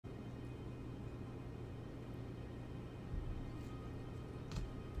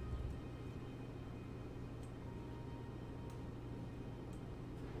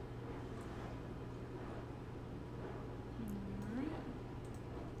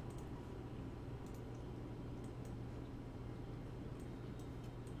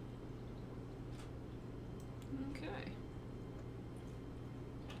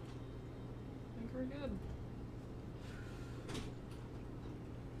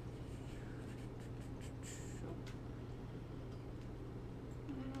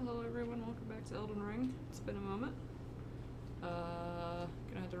it's Elden Ring. It's been a moment. Gonna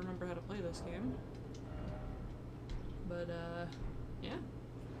have to remember how to play this game. But, yeah.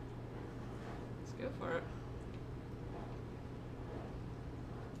 Let's go for it.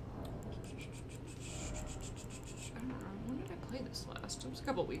 I don't know, when did I play this last? It was a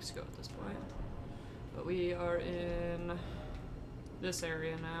couple weeks ago at this point. But we are in this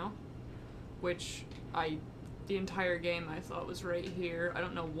area now, which the entire game I thought was right here. I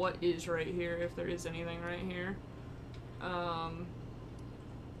don't know what is right here, if there is anything right here.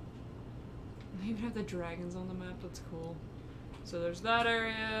 They even have the dragons on the map, that's cool. So there's that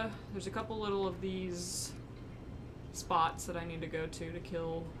area. There's a couple little of these spots that I need to go to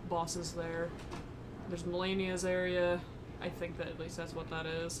kill bosses there. There's Melania's area. I think that at least that's what that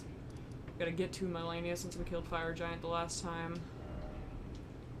is. Gotta get to Melania since we killed Fire Giant the last time.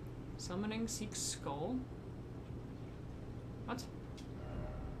 Summoning Seek Skull? What?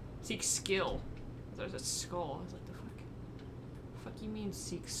 Seek Skill. There's a skull. I was like, the fuck? The fuck you mean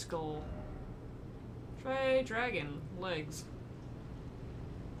Seek Skull? Try dragon legs.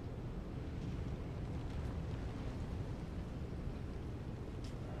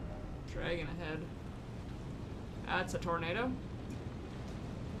 Dragon ahead. That's a tornado.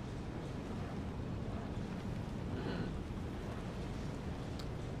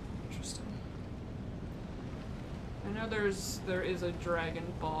 Interesting. I know there is a dragon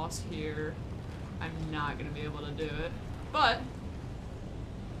boss here. I'm not gonna be able to do it, but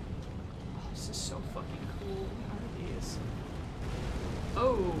oh, this is so fucking cool. What are these?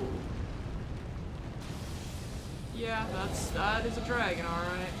 Oh, yeah, that is a dragon, all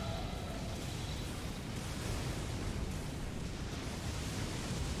right.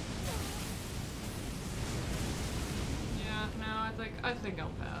 I think I'll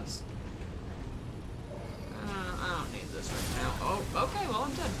pass. I don't need this right now. Oh, okay, well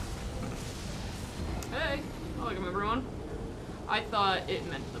I'm dead. Hey, welcome everyone. I thought it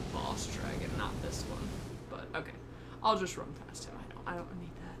meant the boss dragon, not this one. But okay, I'll just run past him. I don't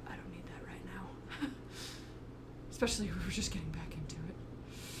need that. I don't need that right now. Especially if we're just getting back into it.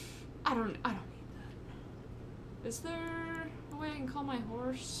 I don't need that. Is there a way I can call my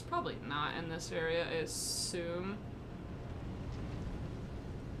horse? Probably not in this area, I assume.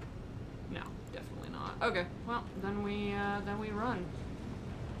 No, definitely not. Okay, well, then we run.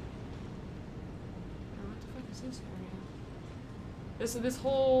 What the fuck is this area? This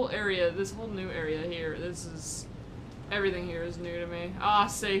whole area, this whole new area here, everything here is new to me. Ah,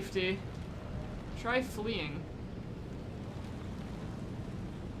 safety. Try fleeing.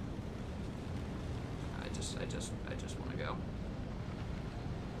 I just want to go.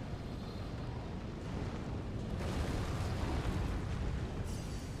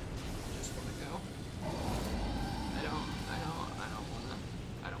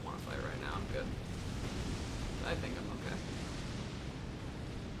 I think I'm okay.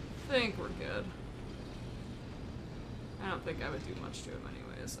 I think we're good. I don't think I would do much to him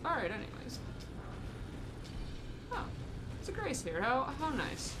anyways. Alright, anyways. Oh, it's a Grace here. How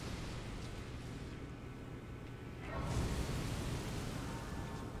nice.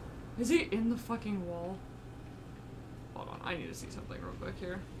 Is he in the fucking wall? Hold on, I need to see something real quick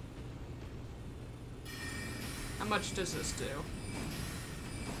here. How much does this do?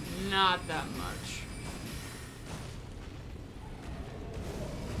 Not that much.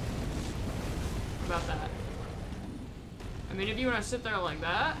 About that. I mean, if you want to sit there like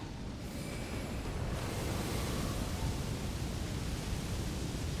that.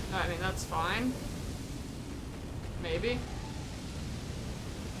 I mean, that's fine. Maybe.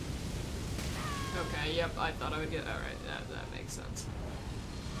 Okay, yep, I thought I would get. Alright, that makes sense.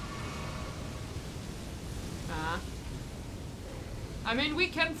 I mean, we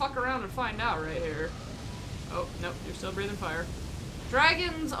can fuck around and find out right here. Oh, nope, you're still breathing fire.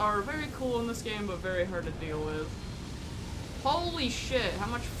 Dragons are very cool in this game, but very hard to deal with. Holy shit, how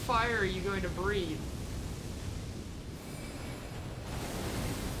much fire are you going to breathe?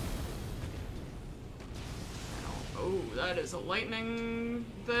 Oh, that is a lightning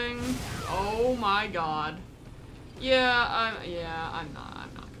thing. Oh my god. Yeah, I'm not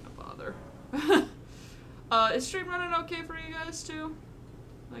gonna bother. Is stream running okay for you guys too?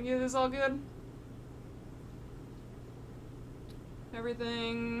 Like, is this all good?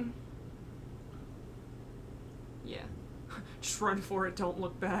 Everything. Yeah. Just run for it, don't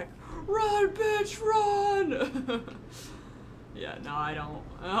look back. Run, bitch, run! Yeah, no, I don't.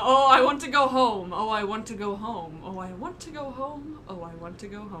 Oh, I want to go home. Oh, I want to go home. Oh, I want to go home. Oh, I want to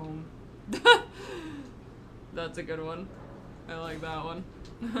go home. That's a good one. I like that one.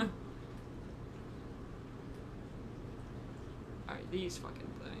 Alright, these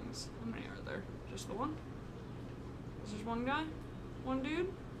fucking things. things. How many are there? Just the one? Is there one guy? One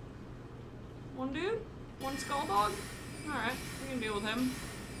dude? One dude? One skull dog? Alright, we can deal with him.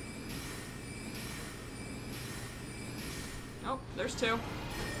 Oh, there's two.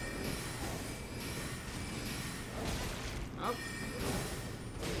 Oh.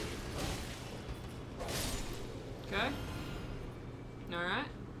 Okay. Alright.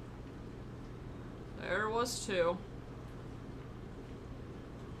 There was two.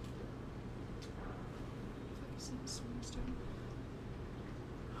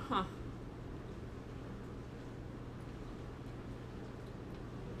 Huh.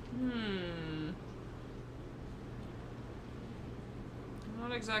 I'm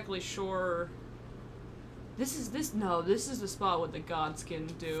not exactly sure. This is the spot with the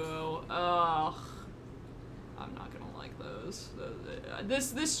Godskin duo. Ugh. I'm not gonna like those.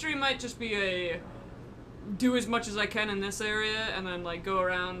 This stream might just be a do as much as I can in this area and then like go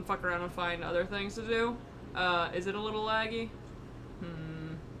around, fuck around and find other things to do. Is it a little laggy?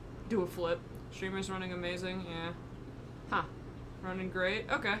 Do a flip. Streamer's running amazing, yeah. Huh. Running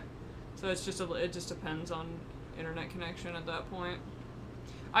great? Okay. So it's just it just depends on internet connection at that point.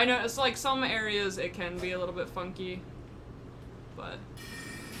 I know, it's like some areas it can be a little bit funky, but...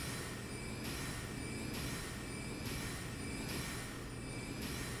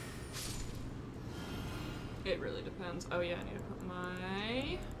 It really depends. Oh yeah, I need to put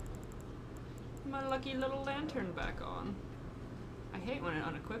my lucky little lantern back on. I hate when it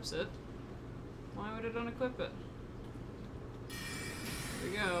unequips it. Why would it unequip it? There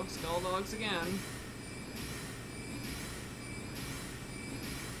we go, skull dogs again.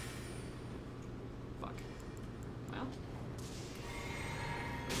 Fuck. Well.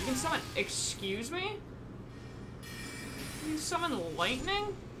 You can summon. Excuse me? You can summon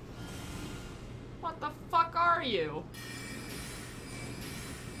lightning? What the fuck are you?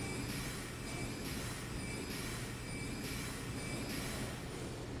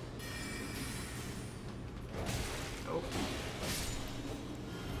 Oh.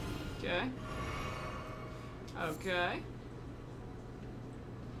 Okay. Okay.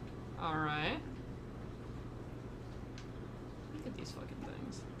 Alright. Look at these fucking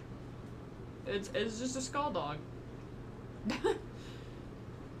things. It's just a skull dog.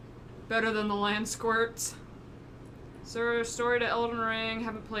 Better than the land squirts. So, story to Elden Ring.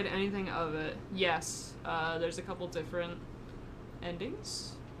 Haven't played anything of it. Yes. There's a couple different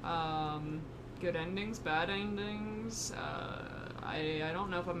endings. Good endings, bad endings. I don't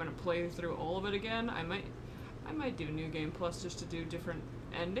know if I'm gonna play through all of it again. I might do New Game Plus just to do different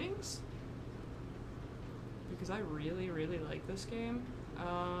endings. Because I really, really like this game.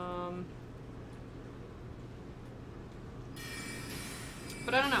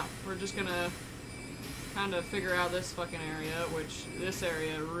 But I don't know. We're just gonna kind of figure out this fucking area, which this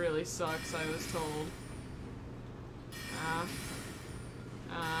area really sucks, I was told.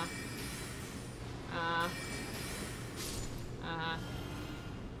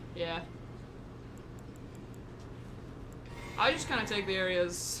 Yeah. I just kind of take the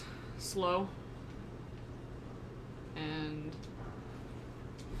areas slow and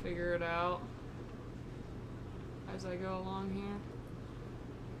figure it out as I go along here.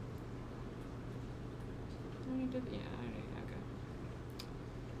 Yeah, okay.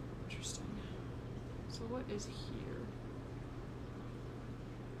 Interesting. So what is here?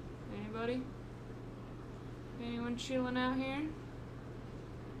 Anybody? Anyone chilling out here?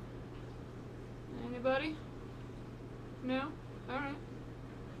 Anybody? No? Alright.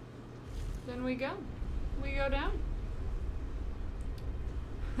 Then we go. We go down.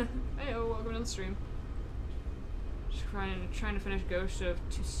 Hey, welcome to the stream. Just trying to finish Ghost of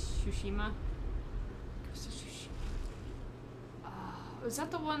Tsushima. Is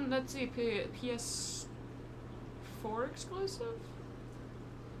that the one that's a PS4 exclusive?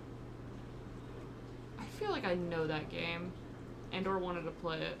 I feel like I know that game, and or wanted to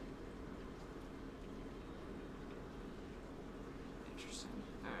play it. Interesting.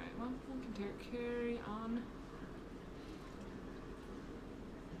 Alright, well, we can carry on.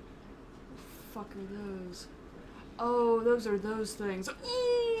 What the fuck are those? Oh, those are those things.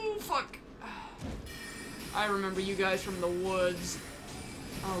 Ooh, fuck! I remember you guys from the woods.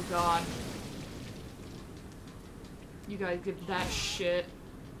 Oh god. You guys give that shit.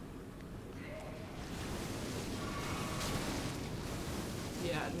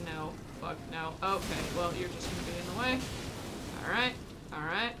 Yeah, no. Fuck, no. Okay, well, you're just gonna be in the way. Alright,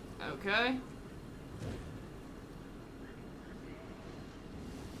 alright, okay.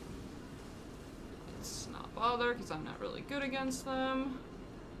 Let's not bother, because I'm not really good against them.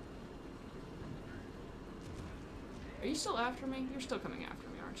 Are you still after me? You're still coming after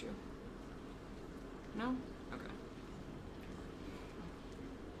me, aren't you? No? Okay.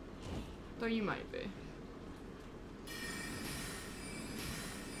 Though you might be.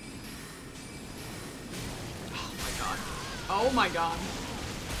 Oh my god. Oh my god.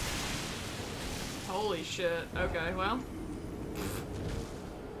 Holy shit. Okay, well.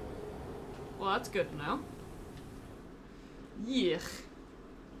 Well, that's good to know. Yuck.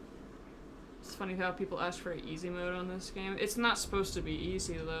 It's funny how people ask for an easy mode on this game. It's not supposed to be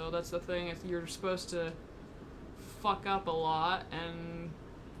easy, though. That's the thing. If you're supposed to fuck up a lot and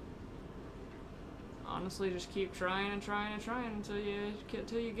honestly just keep trying and trying and trying until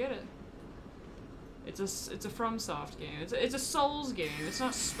you get it. It's a FromSoft game. It's a Souls game. It's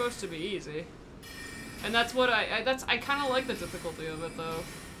not supposed to be easy. And that's what I kind of like the difficulty of it, though.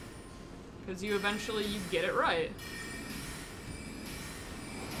 Because you get it right.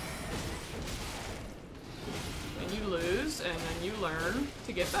 And you lose, and then you learn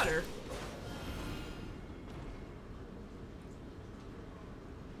to get better.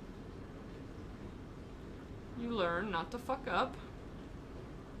 You learn not to fuck up.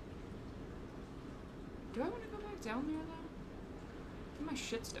 Do I want to go back down there, though? I think my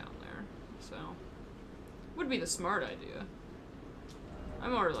shit's down there, so... Would be the smart idea.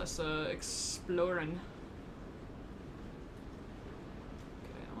 I'm more or less, exploring.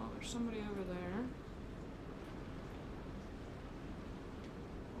 Okay, well, there's somebody over there.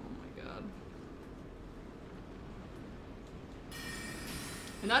 Oh my god.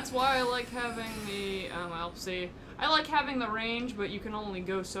 And that's why I like having the, well, see, I like having the range, but you can only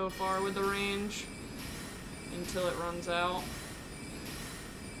go so far with the range until it runs out.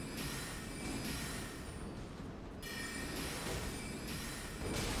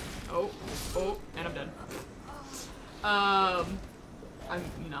 Oh, and I'm dead. I'm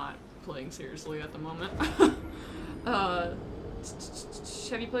not playing seriously at the moment. Have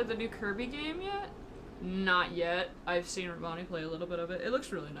you played the new Kirby game yet? Not yet. I've seen Ravani play a little bit of it. It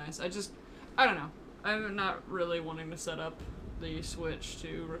looks really nice. I don't know. I'm not really wanting to set up the Switch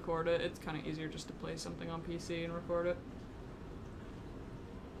to record it. It's kind of easier just to play something on PC and record it.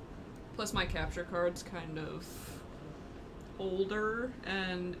 Plus my capture card's kind of older,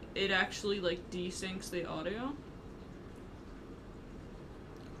 and it actually like desyncs the audio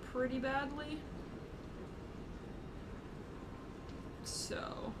pretty badly.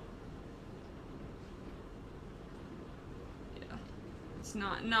 So yeah, it's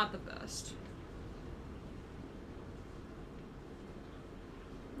not the best.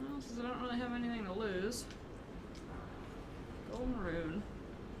 Well, since I don't really have anything to lose. Golden Rune.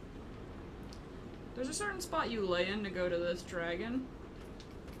 There's a certain spot you lay in to go to this dragon.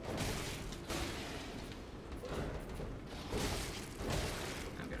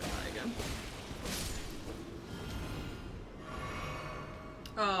 I'm gonna die again.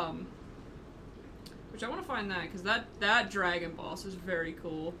 Which I want to find that, because that dragon boss is very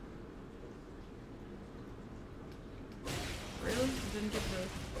cool. Really? You didn't get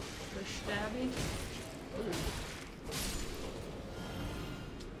the stabby? Ooh.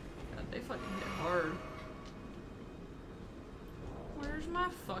 They fucking hit hard. Where's my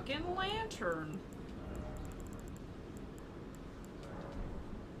fucking lantern?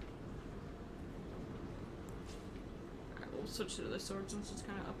 Alright, we'll switch to the sword since it's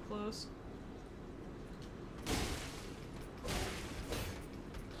kind of up close.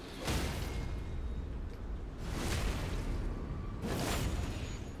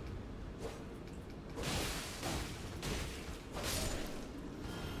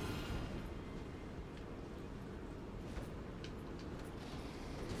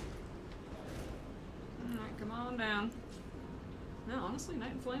 Down. No, honestly,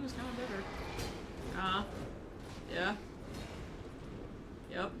 Night and Flame is kind of better. Yeah.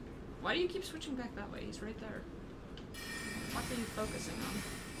 Yep. Why do you keep switching back that way? He's right there. What are you focusing on?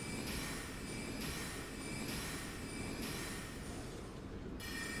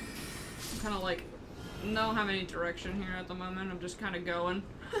 I'm kind of like, don't have any direction here at the moment. I'm just kind of going.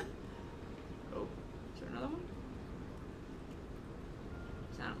 Oh, is there another one?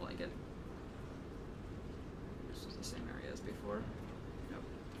 Sounded like it. The same area as before. Nope.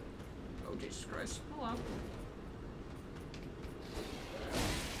 Oh, Jesus Christ. Hello.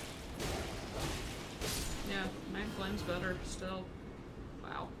 Yeah, Night Flame's better still.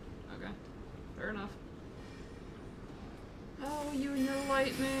 Wow. Okay. Fair enough. Oh, you and your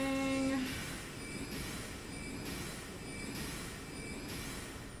lightning.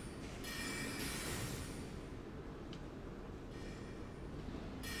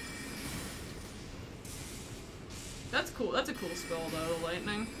 That's cool. That's a cool spell, though, the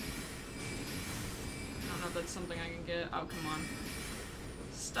lightning. I don't know if that's something I can get. Oh, come on.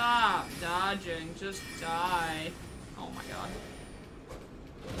 Stop dodging. Just die. Oh my god.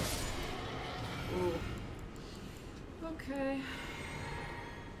 Ooh. Okay.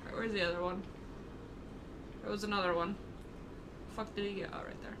 Alright, where's the other one? There was another one. Fuck did he get? Oh,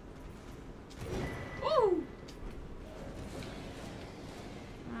 right there. Woo!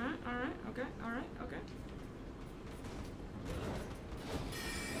 Alright, okay, okay.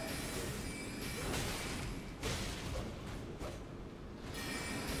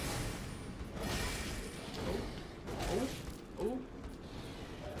 Oh.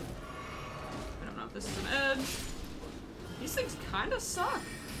 I don't know if this is an edge. These things kinda suck.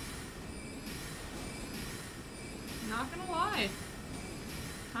 Not gonna lie.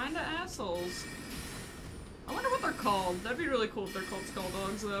 Kinda assholes. I wonder what they're called. That'd be really cool if they're called Skull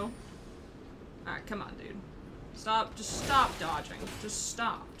Dogs, though. Alright, come on, dude. Stop. Just stop dodging. Just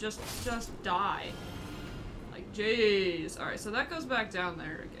stop. Just die. Like, jeez. Alright, so that goes back down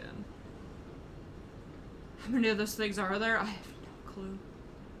there again. How many of those things are there? I have no clue.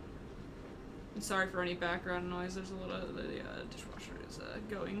 I'm sorry for any background noise. There's a little... The dishwasher is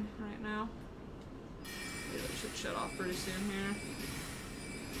going right now. Maybe it should shut off pretty soon here.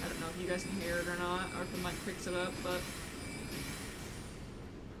 I don't know if you guys can hear it or not, or if the mic picks it up, but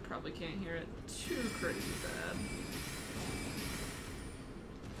probably can't hear it too crazy bad.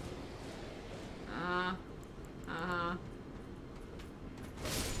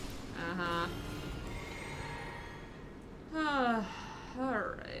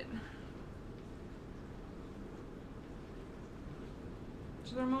 Alright.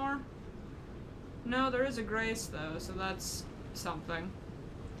 Is there more? No, there is a grace though, so that's something.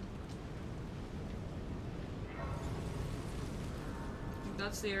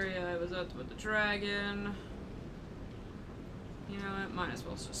 That's the area I was at with the dragon. You know what? Might as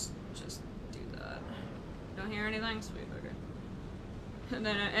well just do that. Don't hear anything? Sweet, okay. And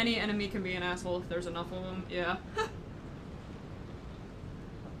then any enemy can be an asshole if there's enough of them. Yeah.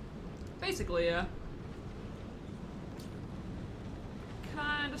 Basically, yeah.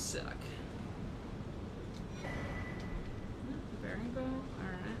 Kinda suck. Bearing bow?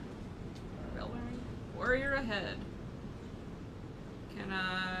 Alright. Bell bearing. Warrior ahead. Can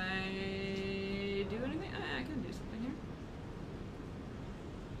I do anything? I can do something here.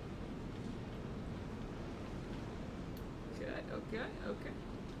 Okay.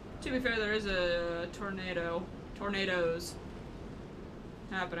 To be fair, there is a tornadoes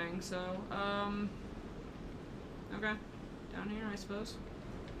happening, so, okay. Down here, I suppose.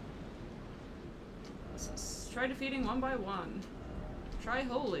 Try defeating one by one. Try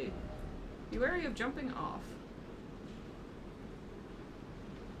holy. Be wary of jumping off.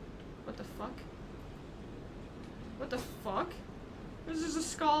 What the fuck? What the fuck? This is a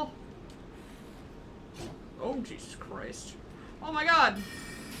skull. Oh, Jesus Christ. Oh my god!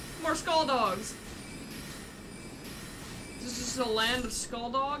 More skull dogs! Is this just a land of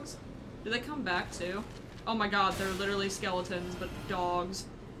skull dogs? Do they come back too? Oh my god, they're literally skeletons, but dogs.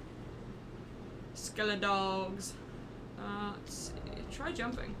 Skeledogs. Let's see. Try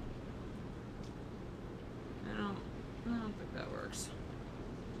jumping. I don't think that works.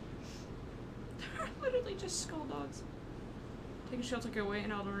 They're literally just skull dogs. Take a shell, take a weight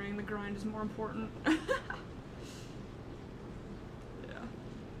in Elden Ring. The grind is more important. Yeah.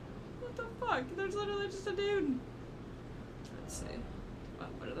 What the fuck? There's literally just a dude. Let's see.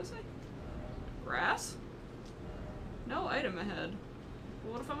 What did I say? Grass? No item ahead.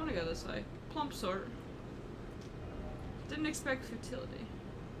 Well, what if I want to go this way? Plump sort. Didn't expect futility.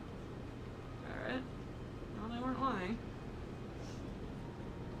 Alright. Well, they weren't lying.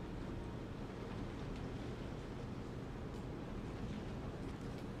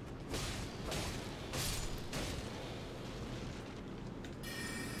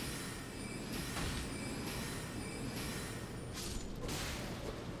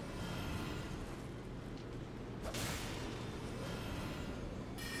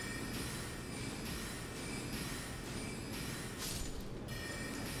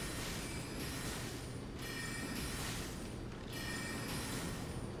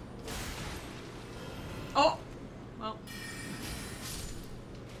 Oh! Well.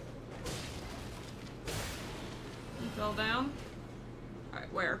 He fell down.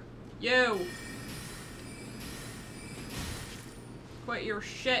 Alright, where? You! Quit your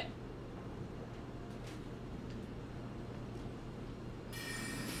shit.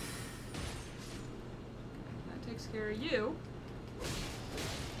 That takes care of you.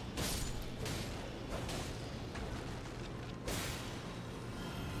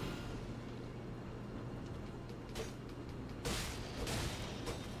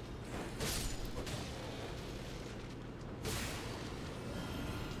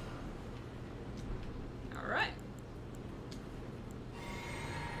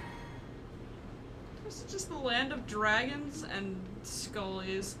 just the land of dragons and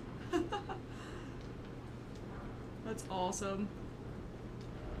scullies. That's awesome.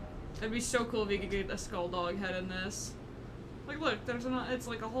 It'd be so cool if you could get a skull dog head in this. Like, look, there's it's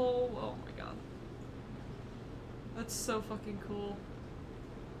like a whole, oh my god. That's so fucking cool.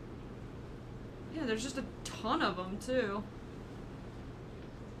 Yeah, there's just a ton of them, too.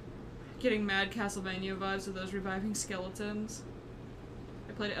 Getting mad Castlevania vibes with those reviving skeletons.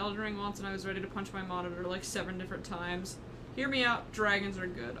 I played Elden Ring once and I was ready to punch my monitor like 7 different times. Hear me out, dragons are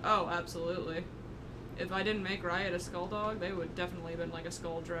good. Oh, absolutely. If I didn't make Riot a skull dog, they would definitely have been like a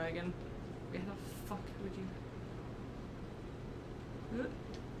skull dragon. Wait, how the fuck would you...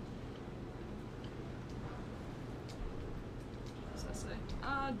 What's that say?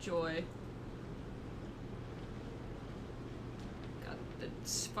 Ah, joy. God,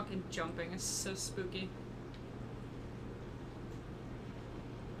 it's fucking jumping is so spooky.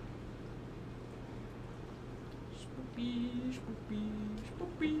 Spoopy, spoopy,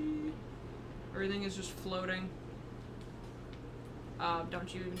 spoopy. Everything is just floating.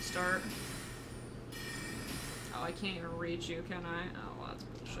 Don't you even start. Oh, I can't even reach you, can I? Oh, well, that's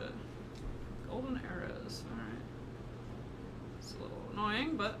bullshit. Golden arrows. Alright. It's a little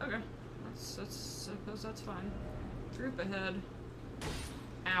annoying, but okay. I suppose that's fine. Group ahead.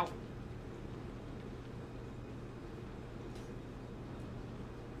 Ow.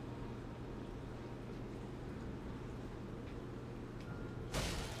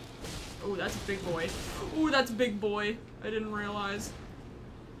 Oh, that's a big boy. Oh, that's a big boy. I didn't realize.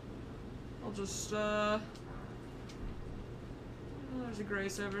 I'll just, there's a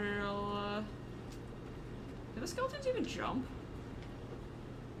Grace over here. Can the skeletons even jump?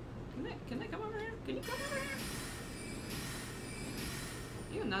 Can they come over here? Can you come over here?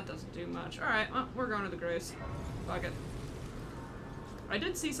 Even that doesn't do much. Alright, well, we're going to the Grace. Fuck it. I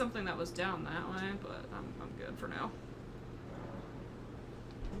did see something that was down that way, but I'm good for now.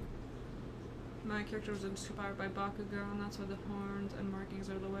 My character was inspired by Bakugo, and that's why the horns and markings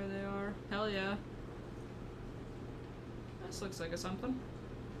are the way they are. Hell yeah. This looks like a something.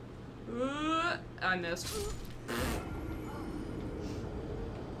 I missed. Is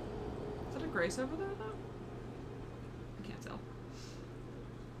that a Grace over there, though? I can't tell.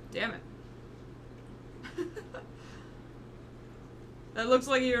 Damn it. That looks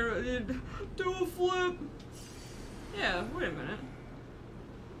like you'd do a flip. Yeah, wait a minute.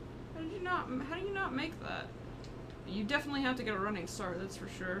 How do you not make that? You definitely have to get a running start, that's for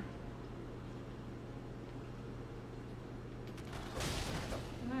sure.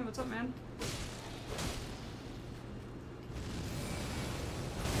 Hey, what's up, man?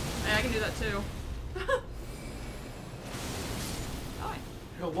 Hey, I can do that too. Hi.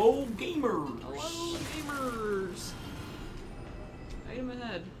 Hello, gamers! Hello, gamers! Item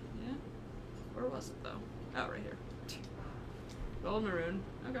ahead. Yeah? Where was it, though? Oh, right here. Gold maroon.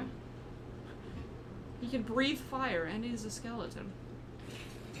 Okay. He can breathe fire, and he's a skeleton.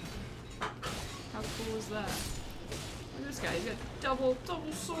 How cool is that? Look at this guy, he's got double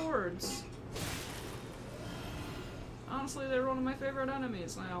swords! Honestly, they're one of my favorite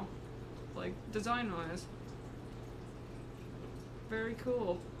enemies now. Like, design-wise. Very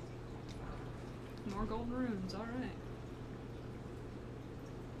cool. More golden runes, alright.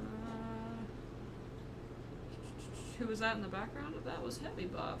 Who was that in the background? That was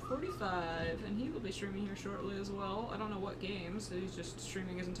HeavyBot45, and he will be streaming here shortly as well. I don't know what games. He's just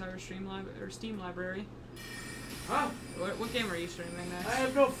streaming his entire Steam library. Huh? What game are you streaming next? I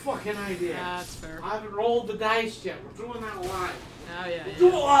have no fucking idea. That's fair. I haven't rolled the dice yet. We're doing that live. Oh yeah. Do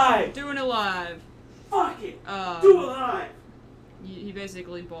it live. Doing it live. Fuck it. Do it live. He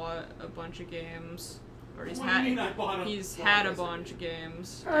basically bought a bunch of games. Or he's What do you mean I bought had a bunch of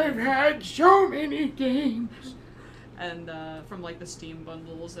games. I've had so many games. And from like the Steam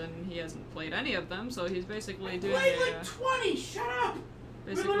bundles, and he hasn't played any of them, so he's basically doing played like 20. Shut up.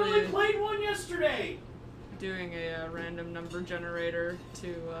 Basically, we literally played one yesterday. Doing a random number generator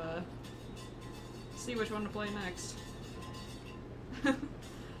to see which one to play next. No,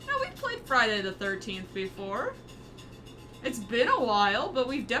 we've played Friday the 13th before. It's been a while, but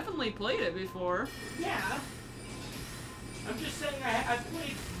we've definitely played it before. Yeah. I'm just saying I've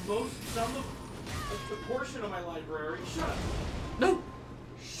played some of a portion of my library. Shut up. No!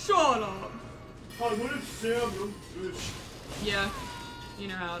 Shut up! Oh, what if Sam, bitch? Yeah, you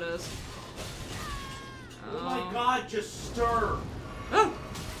know how it is. Oh my god, just stir. Oh!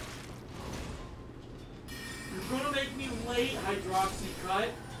 You're gonna make me late, Hydroxy Cut.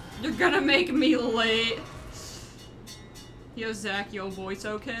 You're gonna make me late. Yo, Zach, your voice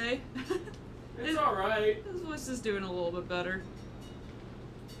okay? It's alright. His voice is doing a little bit better.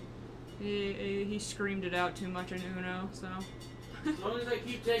 He screamed it out too much in Uno, so. As long as I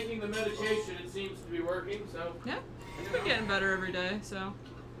keep taking the medication, it seems to be working, so... Yeah, it's been getting better every day, so.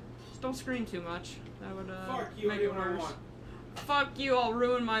 Just don't scream too much. That would, Fuck you, make it anyone I worse. want. Fuck you, I'll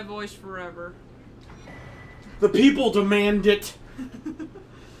ruin my voice forever. The people demand it.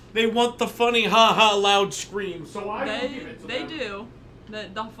 They want the funny ha-ha loud scream, so I will give it to them. They do.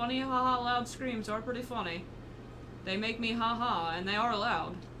 The funny ha-ha loud screams are pretty funny. They make me ha-ha, and they are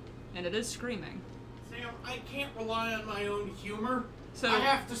loud. And it is screaming. Sam, I can't rely on my own humor. So I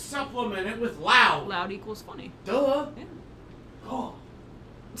have to supplement it with loud. Loud equals funny. Duh. Yeah. Oh.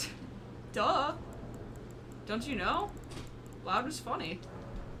 Duh. Don't you know? Loud is funny.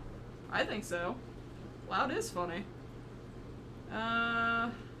 I think so. Loud is funny.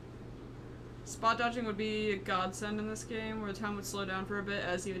 Spot dodging would be a godsend in this game, where the time would slow down for a bit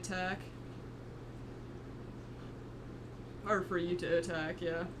as you attack. Or for you to attack,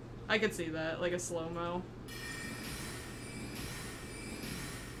 yeah. I could see that, like a slow-mo.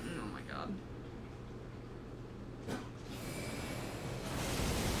 Oh my god.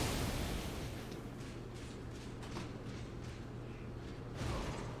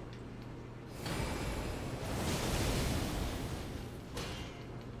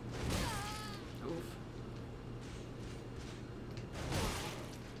 Oof.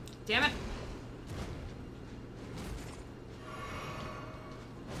 Damn it!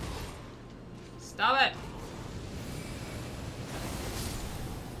 Stop it!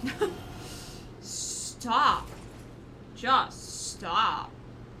 Stop! Just stop.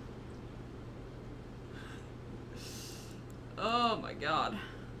 Oh my god.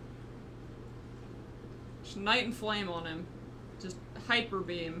 Just Night and Flame on him. Just Hyper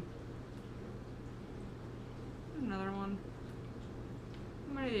Beam. Another one.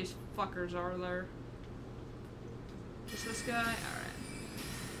 How many of these fuckers are there? Just this guy? Alright.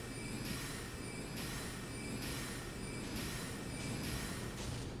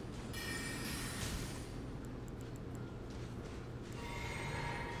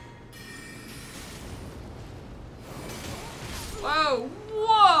 Whoa!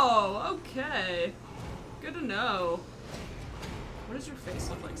 Whoa! Okay. Good to know. What does your face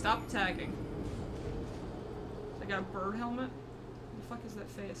look like? Stop attacking. I got a bird helmet? What the fuck is that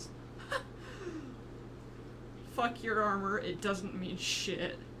face? Fuck your armor. It doesn't mean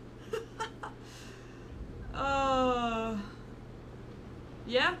shit.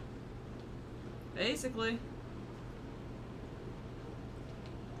 Yeah. Basically.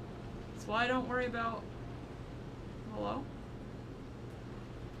 That's why I don't worry about... Hello?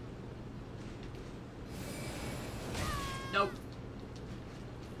 Nope.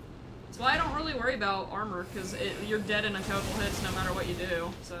 That's why I don't really worry about armor, because you're dead in a couple hits no matter what you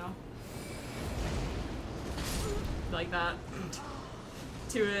do, so. Like that.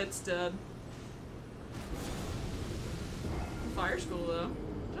 2 hits, dead. Fire's cool, though.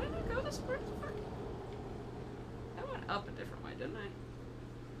 Did I not go this way? I went up a different way, didn't I?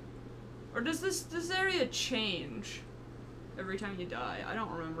 Or does this area change every time you die? I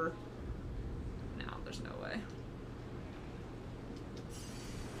don't remember. No, there's no way.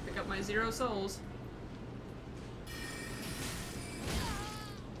 Pick up my 0 souls.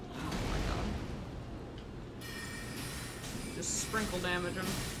 Oh my god. Just sprinkle damage him.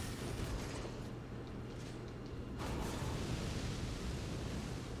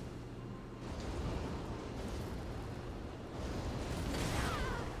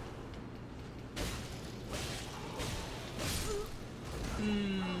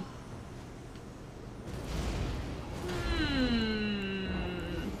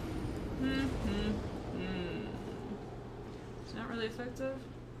 Effective?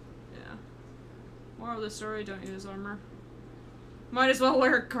 Yeah. Moral of the story, don't use armor. Might as well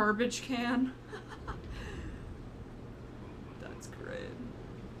wear a garbage can. That's great.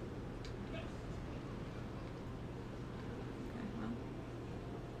 Okay, well.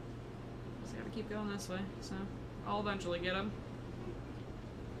 Just gotta keep going this way, so I'll eventually get him.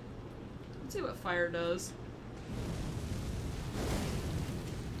 Let's see what fire does.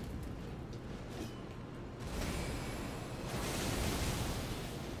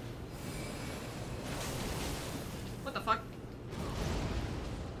 What the fuck?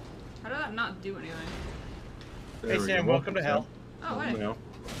 How did that not do anything? Hey Sam, welcome to hell. Oh, hey.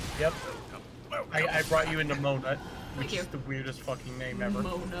 Yep. I brought you into Monut, which Thank you. is the weirdest fucking name ever.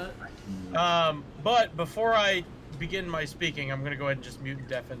 Monut. But before I begin my speaking, I'm gonna go ahead and just mute and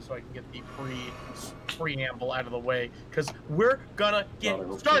deafen so I can get the preamble out of the way, because we're gonna get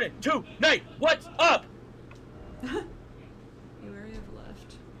started tonight. What's up? Hey, where you have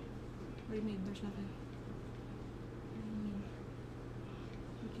left? What do you mean? There's nothing. What do you mean?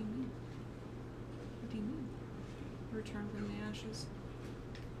 What do you mean? return from the ashes.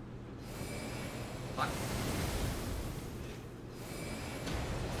 Fuck.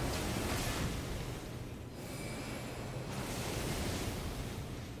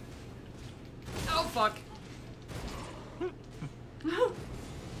 Oh, fuck.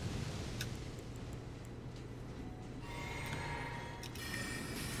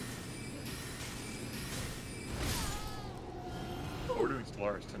 We're doing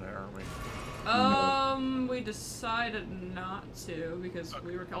Stellaris tonight, aren't we? We decided not to because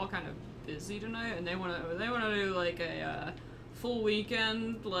we were all kind of busy tonight, and they wanna do like a full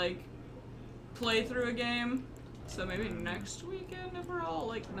weekend like play through a game. So maybe next weekend if we're all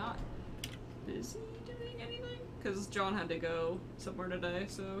like not busy doing anything. Because John had to go somewhere today,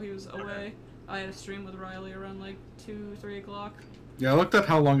 so he was away. Okay. I had a stream with Riley around like 2-3 o'clock. Yeah, I looked up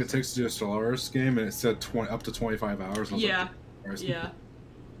how long it takes to do a Stellaris game, and it said up to 25 hours. I was Yeah. like, Yeah.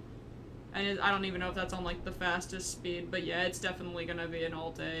 And I don't even know if that's on like the fastest speed, but yeah, it's definitely gonna be an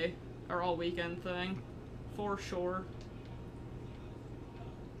all day or all weekend thing, for sure.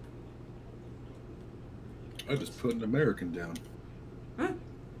 I just put an American down. Huh?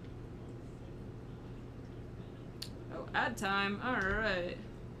 Oh, ad time. All right,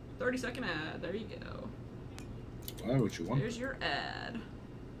 30-second ad. There you go. Why would you want? Here's your ad.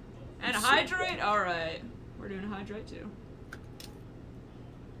 And a hydrate. All right, we're doing a hydrate too.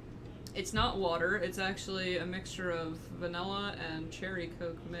 It's not water, it's actually a mixture of vanilla and cherry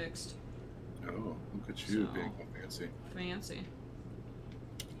Coke mixed. Oh, look at you So- being all fancy. Fancy.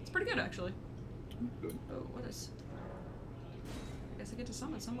 It's pretty good, actually. Good. Oh, what is... I guess I get to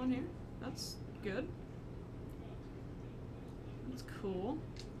summon someone here. That's good. That's cool.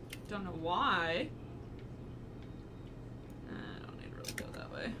 Don't know why. I don't need to really go that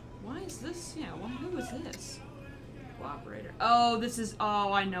way. Why is this? Yeah, who is this? Cooperator. Oh, this is...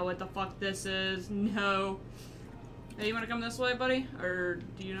 Oh, I know what the fuck this is. No. Hey, you want to come this way, buddy? Or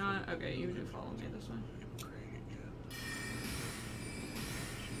do you not? Okay, you do follow me this way.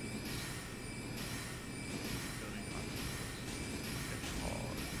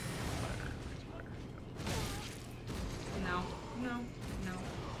 No. No. No.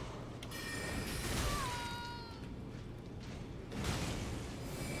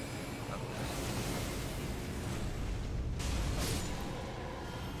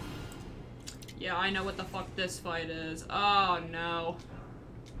 Yeah, I know what the fuck this fight is. Oh, no.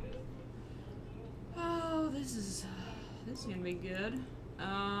 Oh, this is gonna be good.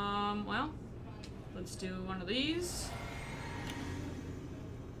 Well, let's do one of these.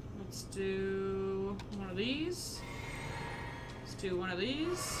 Let's do one of these. Let's do one of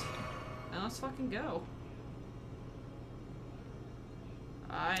these. And let's fucking go.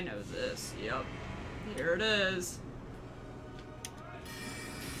 I know this. Yep. Here it is.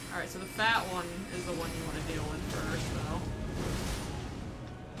 Alright, so the fat one is the one you want to deal with first, though.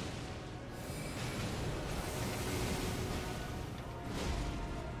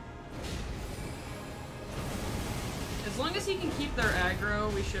 As long as he can keep their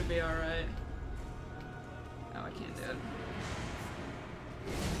aggro, we should be alright. Oh, I can't do it.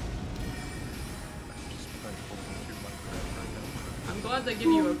 I'm glad they give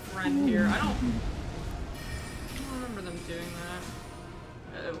you a friend here. I don't remember them doing that.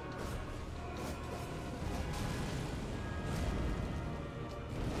 Oh.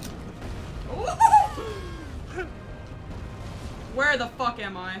 Where the fuck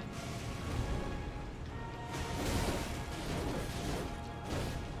am I?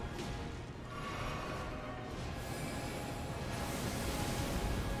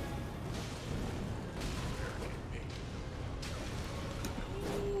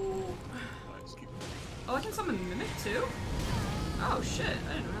 Oh, I can summon Mimic too? Oh shit,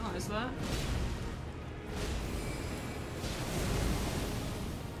 I didn't realize that.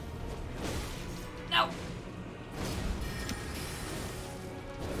 No!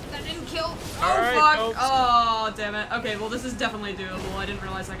 That didn't kill. Oh Alright, fuck! folks. Oh damn it. Okay, well this is definitely doable. I didn't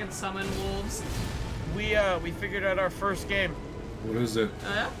realize I could summon wolves. We figured out our first game. What is it?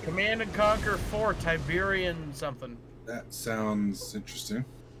 Oh yeah? Command and Conquer 4 Tiberian something. That sounds interesting.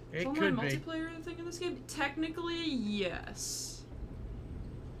 It Is could online be. multiplayer thing in this game? Technically, yes.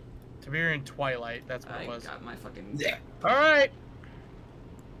 Tiberian Twilight, that's what I it was. got my fucking... Yeah. Alright.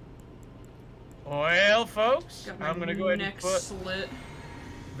 Well, folks, Got my I'm gonna go ahead and neck put slit.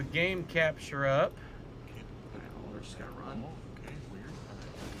 the game capture up. Okay, well, we're just gonna run. Okay, weird.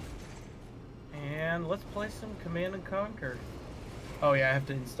 And let's play some Command and Conquer. Oh yeah, I have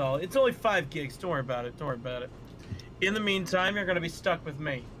to install it. It's only 5 gigs. Don't worry about it. Don't worry about it. In the meantime, you're gonna be stuck with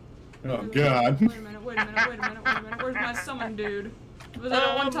me. Oh god. Wait a minute, wait a minute, wait a minute, wait a minute. Where's my summon dude? Was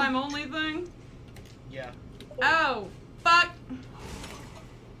that a one-time only thing? Yeah. Oh, fuck!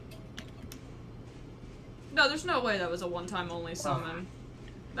 No, there's no way that was a one-time only summon.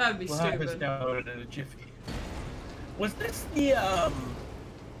 That would be We'll have this stupid. downloaded in a jiffy. Was this the,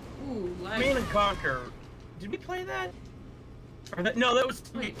 Ooh, Command and Conquer? Did we play that? Or that no, that was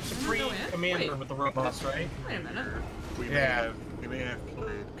Wait, Supreme can I go in? Commander Wait. with the robots, right? Wait a minute. We Yeah. may have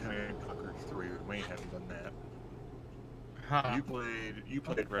played Command and Conquer 3. We may have done that. Huh. You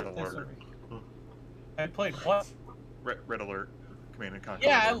played Red Alert. I played what? Red Alert. Command and Conquer.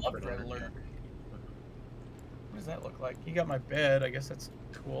 Yeah, I love Red Alert. What does that look like? You got my bed. I guess that's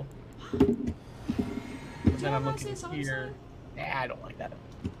cool. And then I'm looking here. Nah, I don't like that.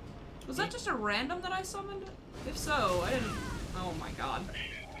 Was that just a random that I summoned? If so, I didn't. Oh my god.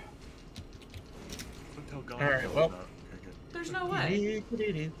 Until God Alright, knows well. not. Okay, good. There's no way.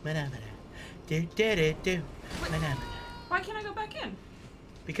 Why can't I go back in?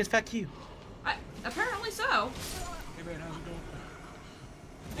 Because fuck you. Apparently so. Hey man, how's it going?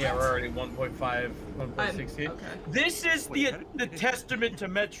 Yeah, we're already 1.5, 1.68. Okay. This is the testament to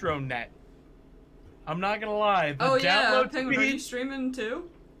MetroNet. I'm not gonna lie. The Oh yeah, download Penguin, are you speed. streaming too?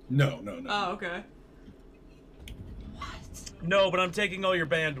 No. Oh, okay. No, but I'm taking all your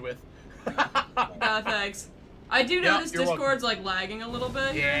bandwidth. Thanks. I do Yep, notice you're Discord's like lagging a little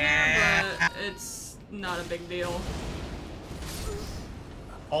bit here and there, but it's not a big deal.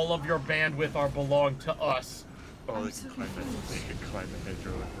 All of your bandwidth are belong to us. Oh, I'm they so can climb confused. the, they can climb the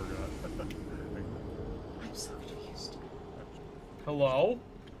hedgerow, I forgot. I'm so confused. Hello?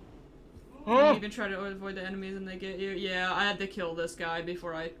 You Huh? even try to avoid the enemies and they get you? Yeah, I had to kill this guy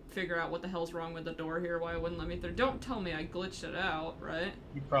before I figure out what the hell's wrong with the door here, why it wouldn't let me through. Don't tell me I glitched it out, right?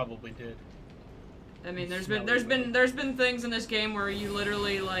 You probably did. I mean, there's Smelly been things in this game where you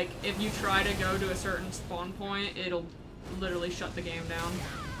literally, like, if you try to go to a certain spawn point, it'll literally shut the game down.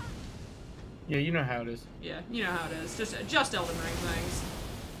 Yeah, you know how it is. Yeah, you know how it is. Just Elden Ring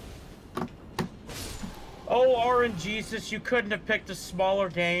things. Oh, RNGesus, you couldn't have picked a smaller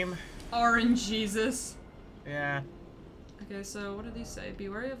game. RNGesus. Yeah. Okay, so what did these say? Be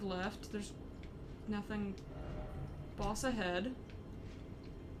wary of left. There's nothing. Boss ahead.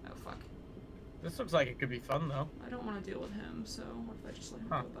 Oh, fuck. This looks like it could be fun, though. I don't want to deal with him, so what if I just let him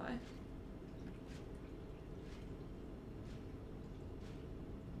Huh. go by?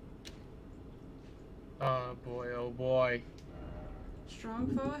 Oh boy, oh boy.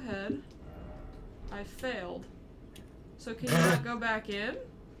 Strong foe ahead. I failed. So can you not go back in?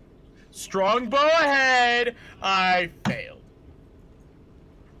 Strong bow ahead! I failed.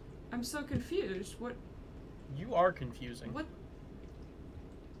 I'm so confused. What? You are confusing. What?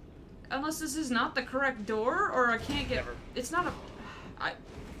 Unless this is not the correct door, or I can't get. Never. It's not a.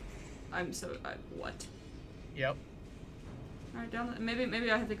 I'm so. What? Yep. All right, down.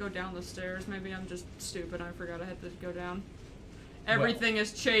 Maybe I had to go down the stairs. Maybe I'm just stupid. I forgot I had to go down. Everything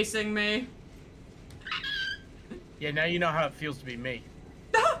is chasing me. Yeah, now you know how it feels to be me.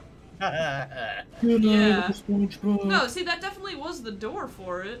 Yeah. No, see, that definitely was the door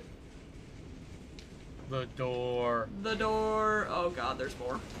for it. The door. The door. Oh god, there's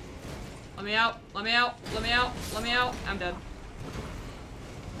more. Let me out. Let me out. Let me out. Let me out. I'm dead.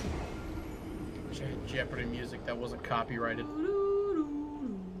 Wish I had Jeopardy music that wasn't copyrighted.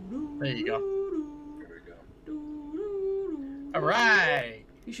 There you go. There we go. Alright!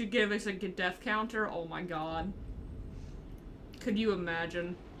 You should give us a death counter. Oh my god. Could you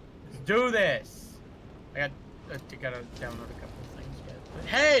imagine? Let's do this! I gotta download a couple of things yet. But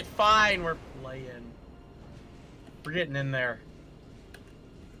hey, it's fine! We're playing. We're getting in there.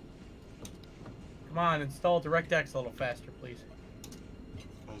 Come on, install DirectX a little faster, please.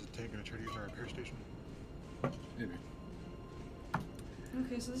 How's it taking to try to use our repair station? Maybe.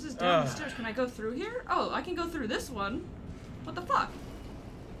 Okay, so this is down the stairs. Can I go through here? Oh, I can go through this one. What the fuck?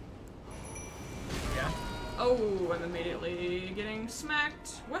 Yeah? Oh, I'm immediately getting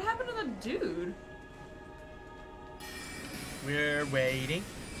smacked. What happened to the dude? We're waiting.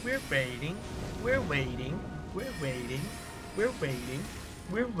 We're waiting. We're waiting. We're waiting. We're waiting.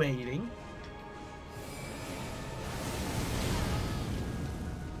 We're waiting.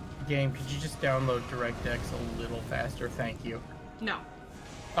 Game, could you just download DirectX a little faster? Thank you. No.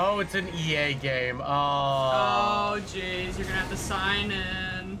 Oh, it's an EA game. Oh. Oh, jeez. You're gonna have to sign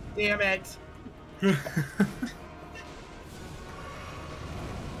in. Damn it.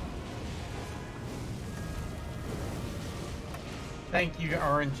 Thank you,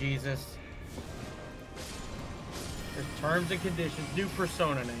 RNGesus. There's terms and conditions. New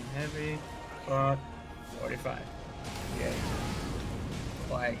persona name. Heavy. 45. Yay.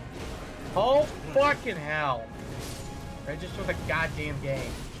 Play. Oh, fucking hell. Register the goddamn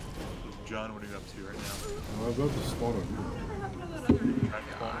game. John, what are you up to right now? I'm about to spawn on Whatever happened to that other Trying to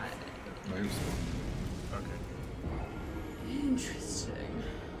spawn? you. I am spawning. Okay. Interesting.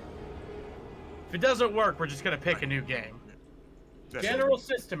 If it doesn't work, we're just gonna pick a new game. That's General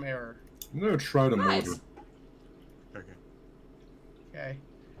system error. I'm gonna try to Nice. motor. Okay. Okay,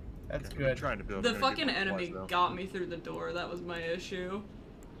 that's Okay, good. Trying to build. The I'm gonna fucking get enemy supplies, though. got me through the door. That was my issue.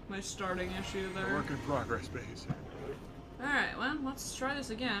 My starting issue A there. work in progress, base. Alright, well, let's try this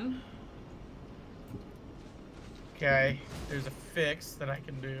again. Okay, there's a fix that I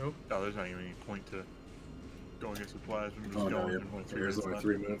can do. Oh, there's not even any point to going get supplies. We can just Oh go no, in yeah. and only 3 There's minutes only left.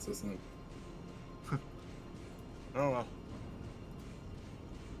 3 minutes. That's not. Oh well.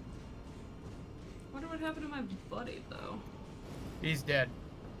 Wonder what happened to my buddy, though. He's dead.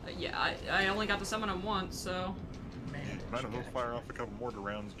 Yeah, I only got to summon him once, so... Man, Might as well fire off a couple mortar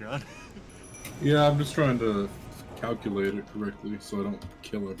rounds, John. Yeah, I'm just trying to calculate it correctly so I don't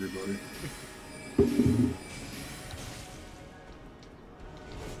kill everybody.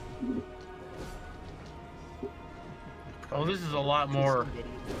 Oh, this is a lot more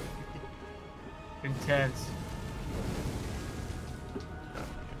intense.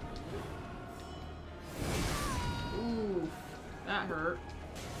 Ooh, that hurt.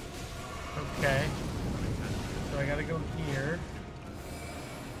 Okay. So I gotta go here.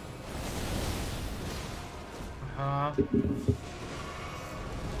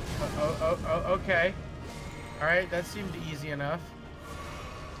 Okay. Alright, that seemed easy enough.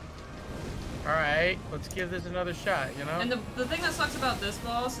 Alright, let's give this another shot, you know? And the thing that sucks about this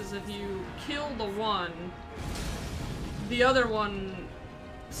boss is if you kill the one, the other one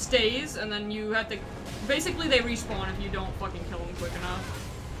stays, and then you have to... Basically, they respawn if you don't fucking kill them quick enough.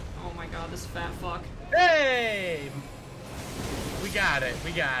 Oh my god, this fat fuck. Hey! We got it,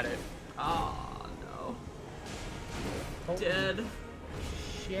 we got it. Ah, no. Holy Dead.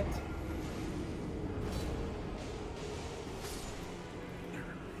 shit.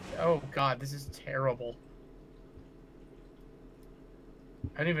 Oh god, this is terrible.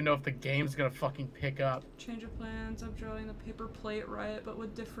 I don't even know if the game's gonna fucking pick up. Change of plans, I'm drawing the paper plate riot, but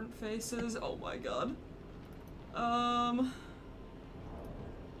with different faces. Oh my god.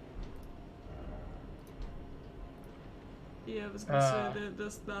 Yeah, I was gonna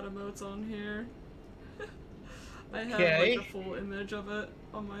say that emote's on here. I have Okay. like the full image of it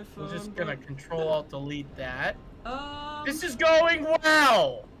on my phone. We're just gonna but- Control-Alt-Delete that. This This is going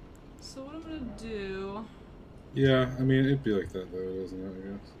well! So what I'm gonna do, Yeah, I mean, it'd be like that though, doesn't it,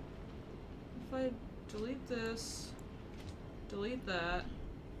 I guess? if I delete this, delete that,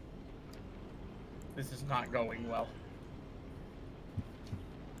 This is not going well.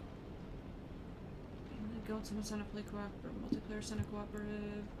 I'm gonna go to Center Play Multiplayer Center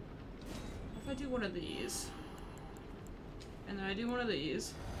Cooperative. If I do one of these, and then I do one of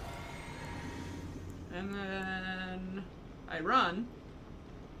these, and then I run.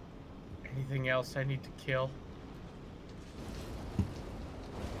 Anything else I need to kill?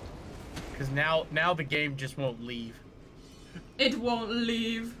 Because now the game just won't leave. It won't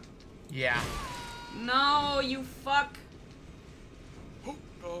leave. Yeah. No, you fuck.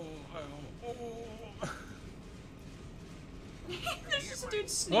 There's just a dude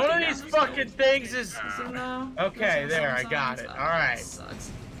sneaking One of down these this fucking hole. things is... So no. Okay, There's no there, I signs. got it. Oh, Alright. that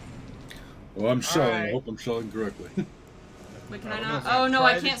sucks. Well, I'm shelling. Alright. I hope I'm shelling correctly. Wait, can I I don't know not? if I Oh no,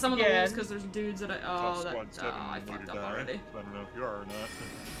 try I this can't summon the again. wolves because there's dudes that I. Top Oh, that. squad 7 Oh, I need to fucked up die. already. I don't know if you are or not.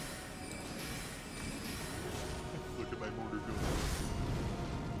 Look at my mortar go.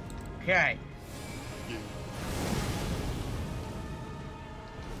 Okay. Yeah.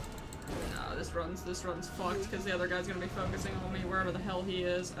 No, this run's fucked because the other guy's gonna be focusing on me wherever the hell he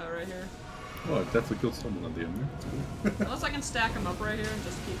is. Oh, right here. Oh, I definitely killed someone at the end there. That's cool. Unless I can stack him up right here and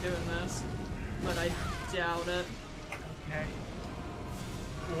just keep doing this, but I doubt it. Okay.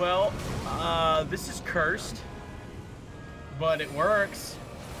 Well, this is cursed, but it works.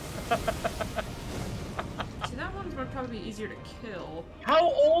 See, that one would probably be easier to kill. How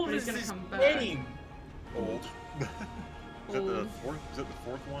old But he's is gonna this come back. game? Old. Is that the Old. fourth? Is that the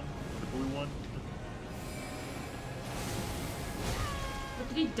fourth one? The blue one? But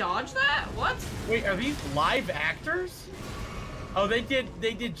did he dodge that? What? Wait, are these live actors? Oh, they did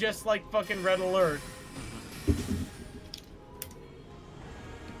just like fucking Red Alert.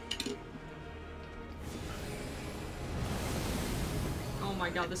 Oh my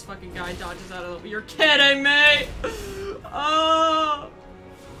god, this fucking guy dodges out of the. You're kidding me! Oh!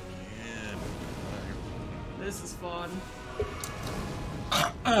 Yeah. This is fun.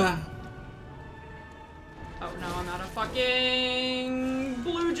 Oh no, I'm out of fucking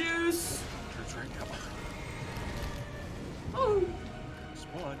blue juice. Church right now. Oh!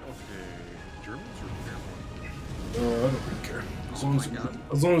 Spawn. Okay.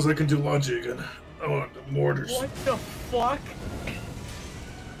 As long as I can do logic again. I want the mortars. What the fuck?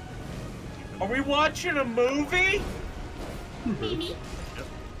 Are we watching a movie? Yep.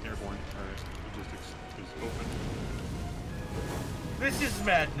 Airborne tires. Logistics is open. This is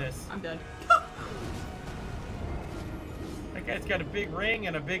madness. I'm dead. That guy's got a big ring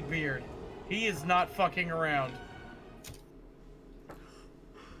and a big beard. He is not fucking around.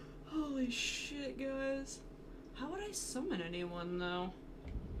 Holy shit, guys. How would I summon anyone, though?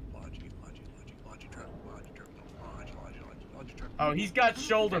 Oh, he's got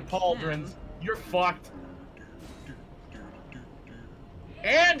shoulder pauldrons. You're fucked.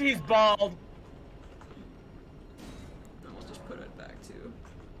 And he's bald. I'll just put it back to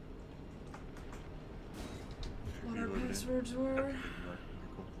what our passwords were.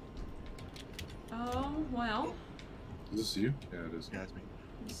 Oh, well. Is this you? Yeah, it is. Yeah, it's me.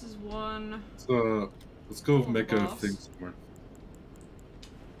 This is one. Let's go make a boss. thing somewhere.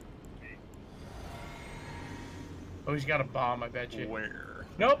 Oh, he's got a bomb, I bet you. Where?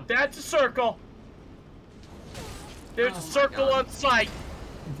 Nope, that's a circle. There's Oh a my circle God. on site.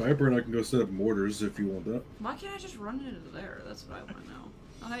 Viper and I can go set up mortars if you want that. Why can't I just run into there? That's what I want to know.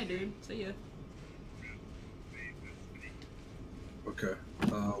 Oh, hey, dude. See ya. Okay.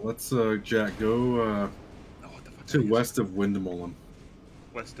 Let's Jack go Oh, what the fuck? to west of Windmullen.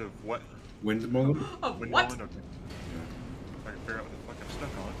 West of what? Windmullen? Oh, Wind what? Island? Okay. I can figure out what the fuck I'm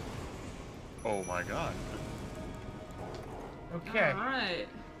stuck on. Oh my god. Okay. Alright.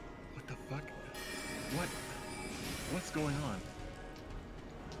 What the fuck? What? What's going on?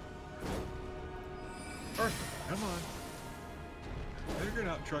 First, Come on. Figure it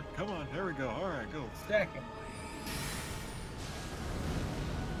out, truck. Come on. There we go. Alright, go. second.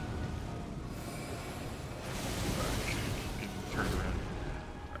 Turn around.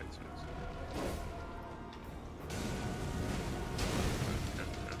 Alright, so it's...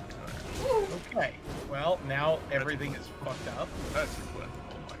 Okay. Well, now everything is fucked up. That's a clip.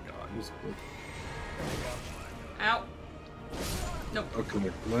 Oh my god. Just quick. There we go. Ow. Nope.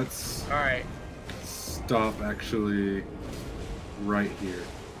 Okay, let's All right. stop actually right here.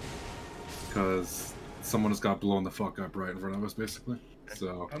 Because someone just got blown the fuck up right in front of us, basically.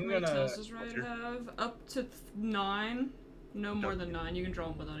 So, I'm How many gonna. Teslas right have? Up to 9. No more than 9. You can draw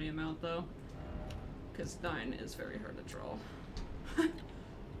them without any amount, though. Because 9 is very hard to draw.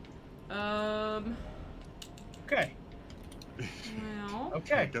 Okay. Well.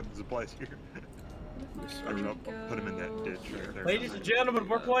 Okay. Got the supplies here. if I mean, I'll go put him in that ditch right there. Ladies and gentlemen,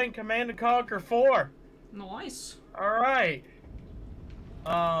 we're playing Command & Conquer 4. Nice. All right. It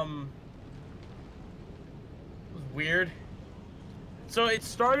was weird. So it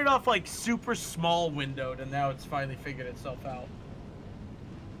started off like super small windowed, and now it's finally figured itself out.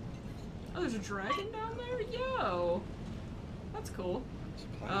 Oh, there's a dragon down there? Yo. That's cool.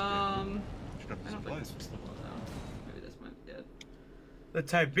 Supplies, I Should have don't the think supplies. this was the one, though. Maybe this might be it. The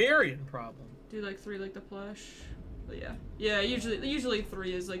Tiberian problem. Do like 3 like the plush? But yeah. Yeah, usually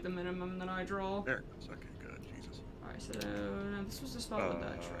 3 is like the minimum that I draw. There it goes. Okay, good. Jesus. Alright, so no, this was the spot with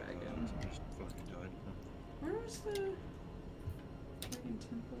that dragon. Just fucking died. Where was the dragon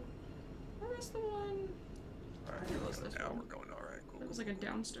temple? Where was the one? Alright, Where was this now one? we're going. Alright, cool. There was like a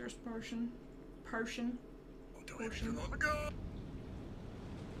downstairs portion. Portion. Oh, don't have anything on the go.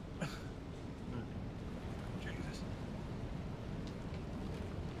 Jesus.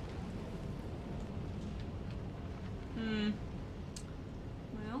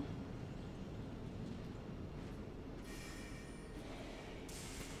 Well.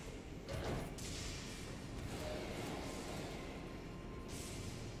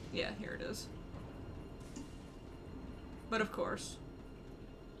 Yeah, here it is. But of course.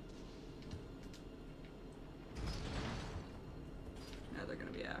 Now they're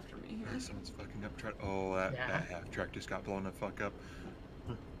gonna be after me here. Someone's fucking up. Oh, that Yeah. half track just got blown the fuck up.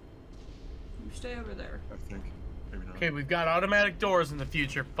 You stay over there, I think. Maybe not. Okay, we've got automatic doors in the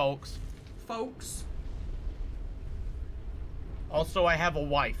future, folks. folks. Also, I have a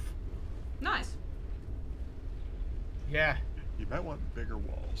wife. Nice. Yeah. You might want bigger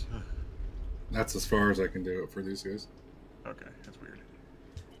walls. that's as far as I can do it for these guys. Okay, that's weird.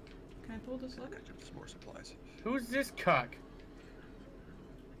 Can I pull this I up? got you some more supplies. Who's this cuck?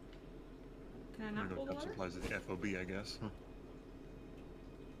 Can I I'm not gonna pull go the dump lever? supplies at the FOB, I guess.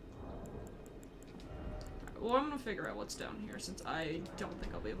 Well, I'm gonna figure out what's down here since I don't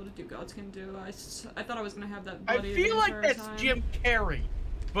think I'll be able to do God's Can Do. I thought I was gonna have that I buddy feel the like entire that's time. Jim Carrey,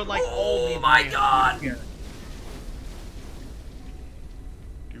 but like Oh old. my God! Here.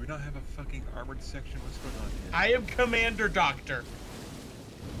 Do we not have a fucking armored section? What's going on here? I am Commander Doctor.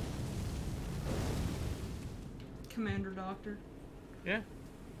 Commander Doctor. Yeah.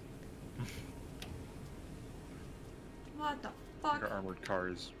 What the fuck? Your armored car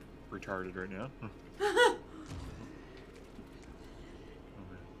is retarded right now.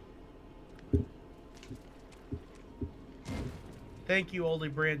 Thank you,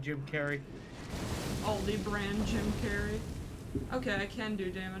 oldie brand Jim Carrey. Aldi brand Jim Carrey. Okay, I can do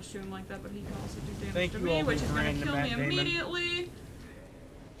damage to him like that, but he can also do damage Thank to you, me, Aldi which is gonna brand kill Matt me Damon. immediately.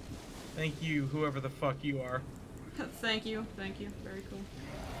 Thank you, whoever the fuck you are. Thank you, very cool.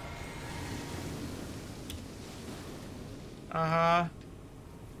 Uh-huh.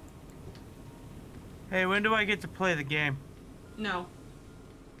 Hey, when do I get to play the game? No.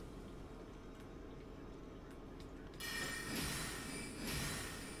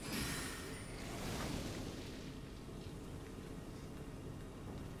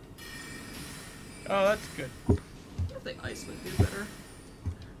 Oh, that's good. I think ice would do better.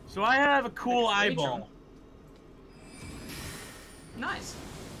 So I have a cool Like eyeball. Nice.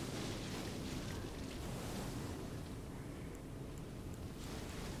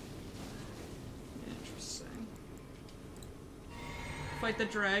 Interesting. Fight the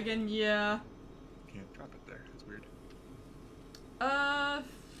dragon, yeah. Can't drop it there. It's weird. Uh,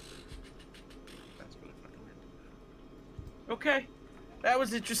 That's really fucking weird. Okay. That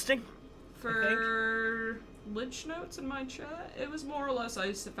was interesting. for Lich notes in my chat, it was more or less I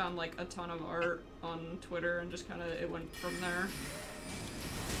just found like a ton of art on Twitter and just kind of it went from there.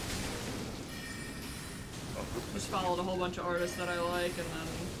 Just followed a whole bunch of artists that I like, and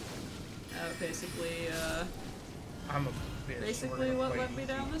then basically I'm a bitch. basically what led me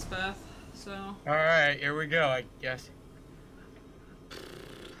down this path. So. All right, here we go. I guess.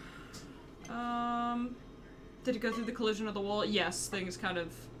 Did it go through the collision of the wall? Yes, things kind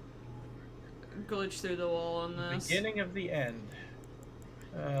of glitched through the wall on this. Beginning of the end.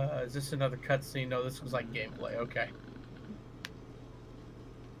 Is this another cutscene? No, this was like gameplay. Okay.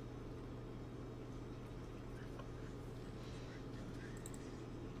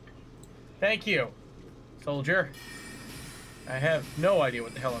 Thank you, soldier. I have no idea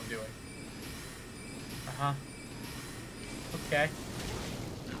what the hell I'm doing. Uh-huh. Okay.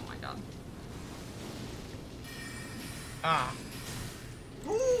 Oh my god. Ah.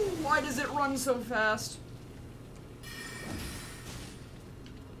 Ooh, why does it run so fast?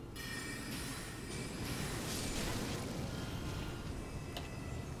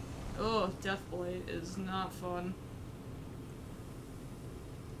 Oh, Deathblade is not fun.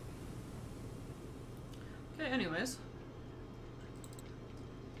 Okay, anyways.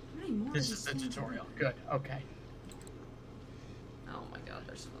 How many more This of is these the things? tutorial. Good. Okay. Oh my god,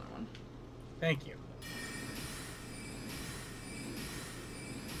 there's another one. Thank you.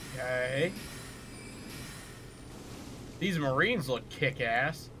 Okay. These Marines look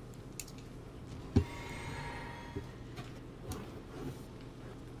kick-ass.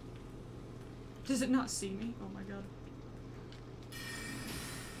 Does it not see me? Oh my god.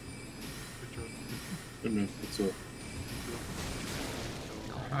 I don't know. It's a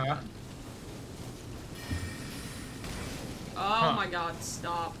Huh? Oh my god,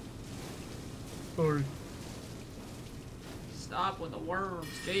 stop. Sorry. Stop with the worms.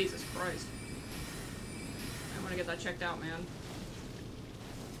 Jesus Christ. I want to get that checked out, man.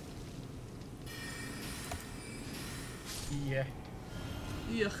 Yeah.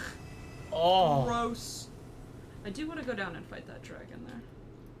 Ugh. Oh. Gross. I do want to go down and fight that dragon there.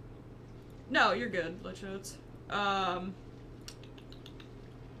 No, you're good, Lich Oats.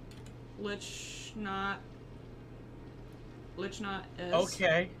 Lich not as.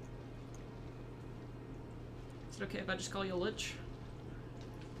 Okay. Is it okay if I just call you Lich?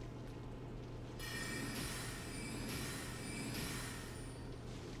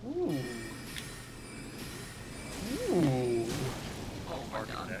 Ooh. Ooh. Oh my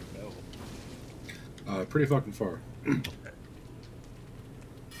god. No. pretty fucking far. I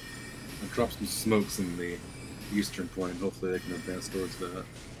dropped some smokes in the eastern point. Hopefully, they can advance towards that.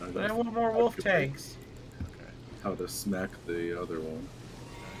 But I want more wolf tanks. Okay. How to smack the other one.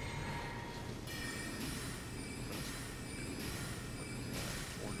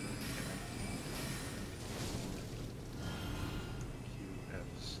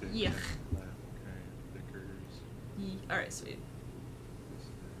 Yuck. Okay, Vickers. Alright, sweet.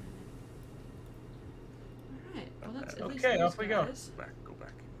 Alright, well that's at least Okay, those off we go. guys. Go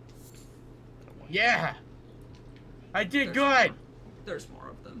back. I don't want Yeah. I did There's good. more. There's more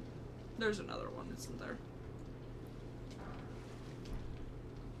of them. There's another one, isn't there?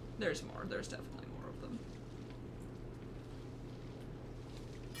 There's more. There's definitely more of them.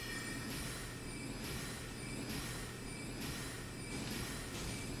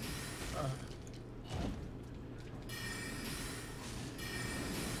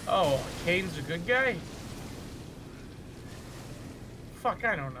 Oh, Kane's a good guy? Fuck,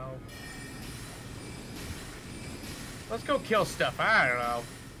 I don't know. Let's go kill stuff. I don't know.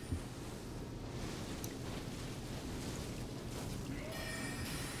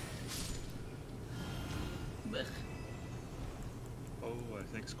 Blech. Oh, I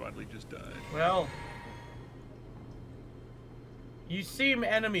think Squadly just died. Well, you seem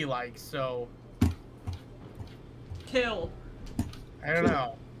enemy-like, so Kill. I don't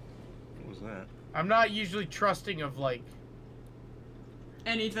know. What was that? I'm not usually trusting of like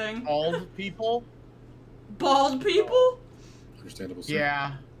Anything. bald people. Bald people? Understandable. Sir.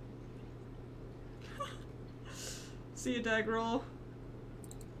 Yeah. See a dag roll.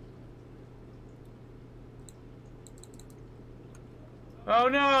 Oh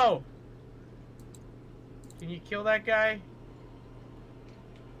no! Can you kill that guy?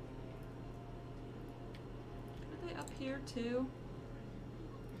 Are they up here too?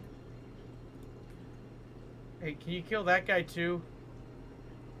 Hey, can you kill that guy too?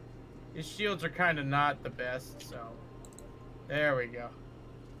 His shields are kind of not the best, so... There we go.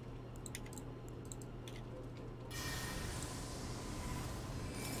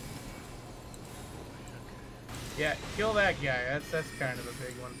 Yeah, kill that guy. That's kind of a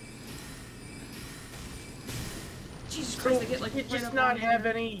big one. Jesus So, Christ, they get like you right just up not on have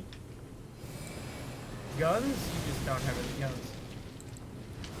here. any guns? You just don't have any guns.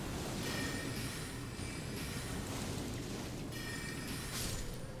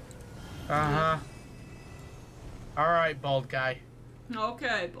 Uh-huh. Alright, bald guy.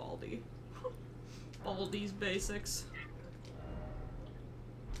 Okay, Baldy. Baldy's basics.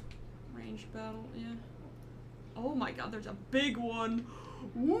 Ranged battle, yeah. Oh my god, there's a big one!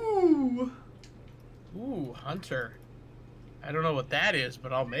 Woo! Ooh, hunter. I don't know what that is,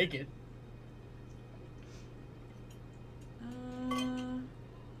 but I'll make it.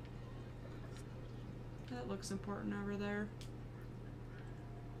 That looks important over there.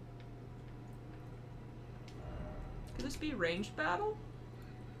 Could this be ranged battle?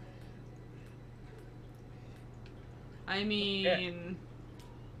 I mean... Yeah.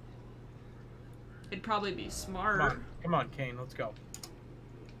 It'd probably be smart. Come on, Kane, let's go.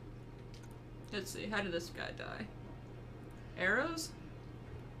 Let's see, how did this guy die? Arrows?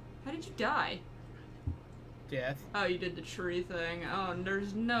 How did you die? Death. Oh, you did the tree thing. Oh, and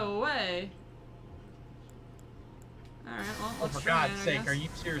there's no way. Alright, well, Oh, let's for try God's it, I sake, guess. are you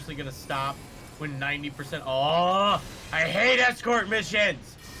seriously gonna stop when 90%? Oh, I hate escort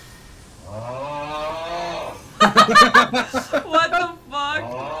missions! What the fuck?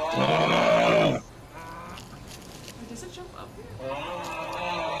 Wait, does it jump up here?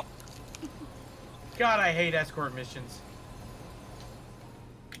 God, I hate escort missions.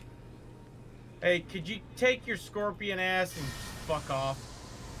 Hey, could you take your scorpion ass and fuck off?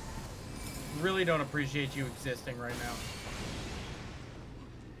 Really don't appreciate you existing right now.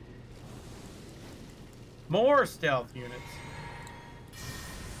 More stealth units.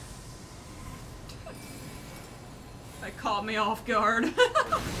 That caught me off guard.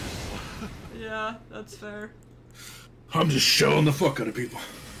 Yeah, that's fair. I'm just shelling the fuck out of people.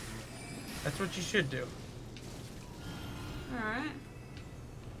 That's what you should do. Alright.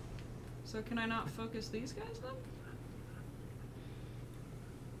 So can I not focus these guys then?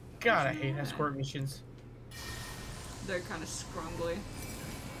 God, I hate escort missions. They're kind of scrungly.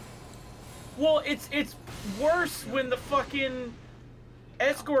 Well, it's worse when the fucking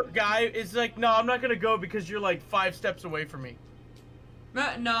escort guy is like, no, I'm not gonna go because you're like 5 steps away from me.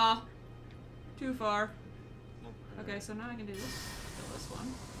 Nah. Too far. Okay, so now I can do this. Kill this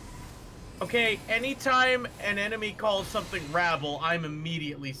one. Okay, anytime an enemy calls something rabble, I'm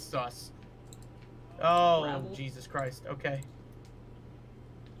immediately sus. Oh, Rabble? Jesus Christ. Okay.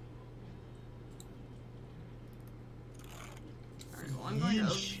 Alright, well I'm going to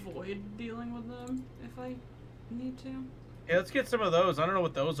Yeesh. avoid dealing with them if I need to. Yeah, let's get some of those. I don't know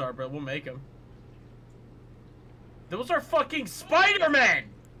what those are, but we'll make them. Those are fucking Spider-Man!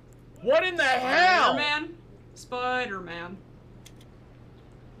 What in the hell? Spider-Man? Spider-Man.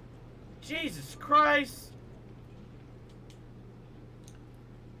 Jesus Christ.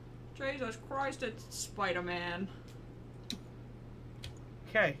 Jesus Christ, it's Spider-Man.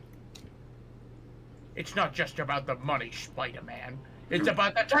 Okay. It's not just about the money, Spider-Man. It's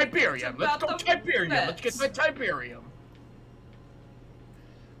about the Tiberium. It's Let's about go the Tiberium. Let's get bets. the Tiberium.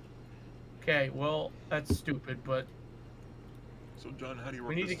 Okay, well, that's stupid, but So, John, how do you work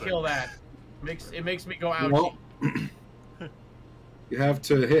we need to this thing? kill that. It makes me go ouchie. Well, you have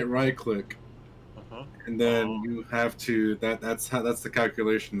to hit right click, Uh-huh. and then Oh. you have to that's the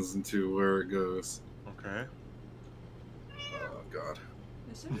calculations into where it goes. Okay. Oh God.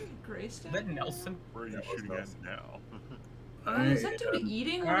 Is there a grace down Is that here? Nelson? Where are you That was shooting at Nelson. now? Is that dude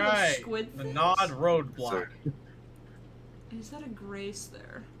eating one of the Alright, squid the things? nod roadblock. Is that a grace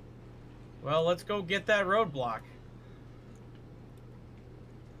there? Well, let's go get that roadblock.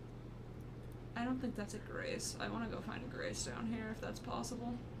 I don't think that's a grace. I want to go find a grace down here if that's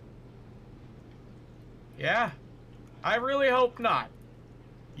possible. Yeah? I really hope not.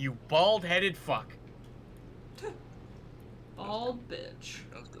 You bald-headed fuck. Bald bitch.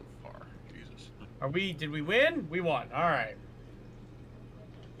 That was go far. Jesus. Did we win? We won. Alright.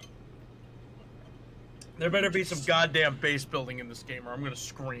 There better be some goddamn base building in this game or I'm gonna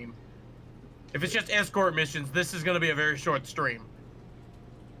scream. If it's just escort missions, this is gonna be a very short stream.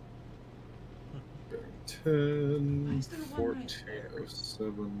 10, Why is there one 14, right there?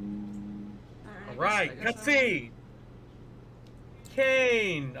 07. Alright, cutscene!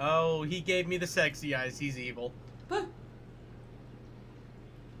 Kane! Oh, he gave me the sexy eyes. He's evil.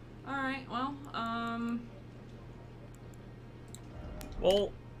 Alright, well,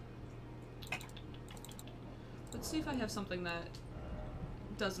 Well, let's see if I have something that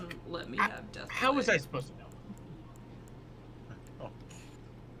doesn't let me have death. how was I supposed to know?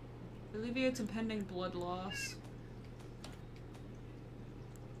 Alleviates impending blood loss.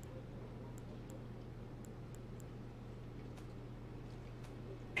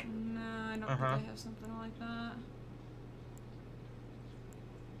 No, I don't think I have something like that.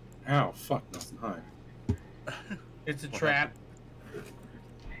 Ow, fuck, Nelson, hi. It's a What trap.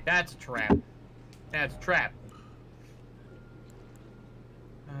 That's a trap. That's a trap.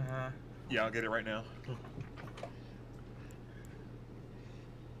 Yeah, I'll get it right now.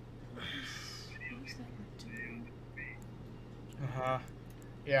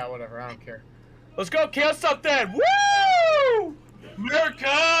 Yeah, whatever. I don't care. Let's go kill something! Woo!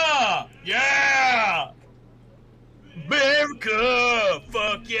 America! Yeah! America!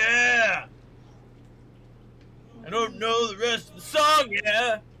 Fuck yeah! I don't know the rest of the song,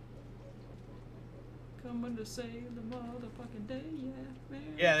 yeah? Coming to save the motherfucking day, yeah.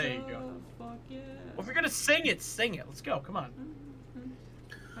 America, Yeah, there you go. Fuck yeah. Well, if you're gonna sing it, sing it. Let's go. Come on.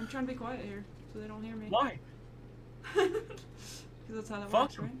 I'm trying to be quiet here, so they don't hear me. Why? Because that's how that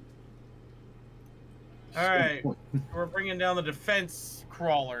Fuck works, right? Alright. We're bringing down the defense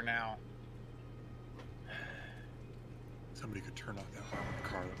crawler now. Somebody could turn off that armored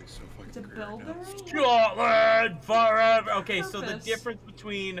car. That'd be so fucking It's a great bell right now. barrel? Scotland forever! Okay, so the Purpose. difference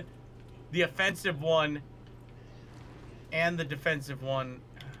between the offensive one and the defensive one...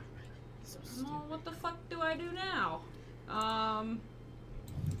 So stupid. Well, what the fuck do I do now? I'm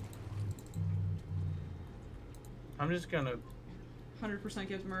just gonna... 100%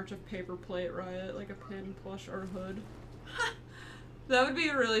 gives merch a paper plate riot, like a pin, plush, or hood. That would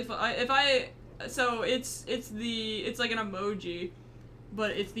be really fun. So it's like an emoji, but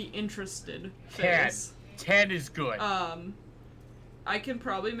it's the interested 10. face. 10 is good. I can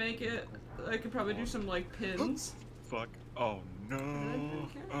probably make it. I could probably do some like pins. Fuck. Oh no.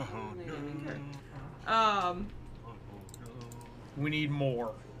 Oh no. Oh no. We need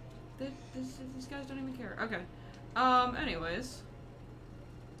more. These guys don't even care. Okay. Anyways.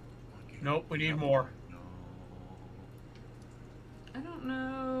 Nope, we need more. No. I don't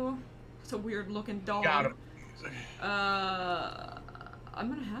know. It's a weird looking dog. Got him. I'm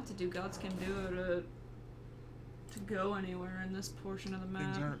gonna have to do Gods Can Do to go anywhere in this portion of the map.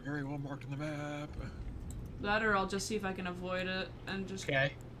 Things aren't very well marked on the map. That or I'll just see if I can avoid it and just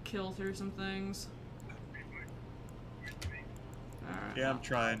Okay. kill through some things. Alright. Yeah, I'm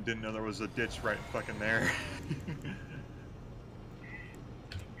trying. Didn't know there was a ditch right fucking there.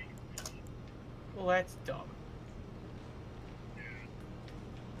 Well, that's dumb.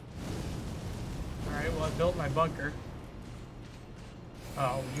 Alright, well, I built my bunker.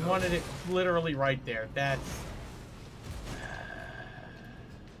 Oh, you wanted it literally right there. That's...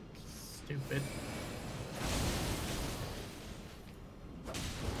 stupid.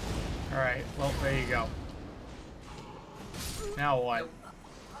 Alright, well, there you go. Now what?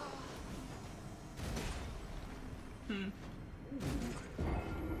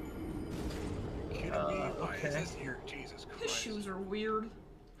 Why is okay. this here? Jesus Christ. His shoes are weird.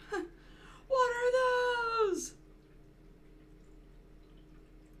 What are those?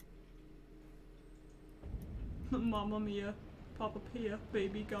 Mamma mia, Papa Pia,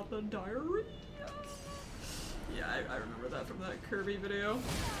 baby got the diarrhea. Yeah, I remember that from that Kirby video.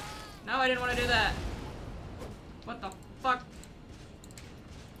 No, I didn't want to do that. What the fuck?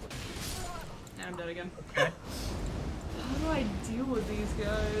 And I'm dead again. Okay. How do I deal with these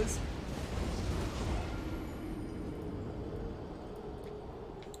guys?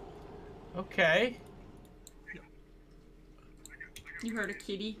 Okay. You heard a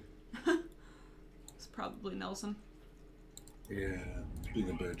kitty. It's probably Nelson. Yeah, being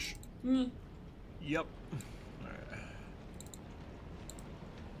a bitch. Mm. Yep.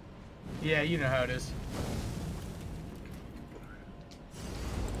 Yeah, you know how it is.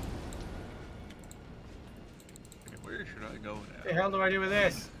 Okay, where should I go What the now? hell do I do with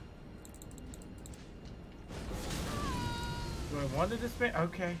this? Do I want to disband?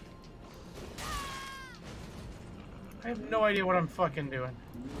 Okay. I have no idea what I'm fucking doing.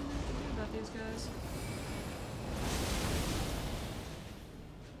 About these guys.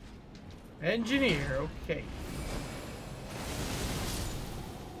 Engineer, okay.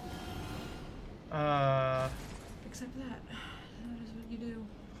 Except that. That is what you do.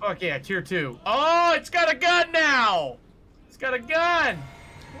 Fuck yeah, tier 2. Oh, it's got a gun now! It's got a gun!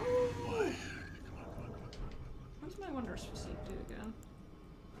 What does my Wondrous Physique do again?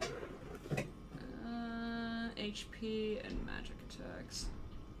 HP and magic attacks.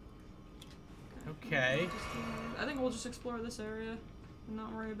 Okay. I think we'll just explore this area and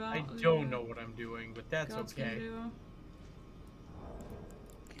not worry about I don't know what I'm doing, but that's God's okay. gonna do.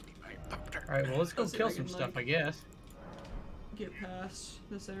 Alright, well, let's go Let's see if kill I some can, stuff, like, I guess. Get past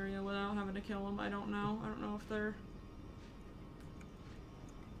this area without having to kill them. I don't know. I don't know if they're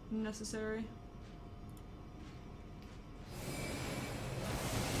necessary.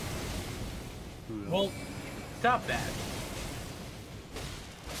 Well, stop that.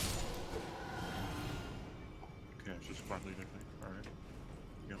 Okay, it's just flatly different. Alright.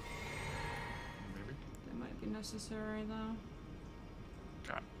 Yep. Maybe? They might be necessary though.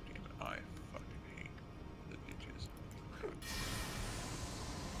 God damn it, I fucking hate the bitches.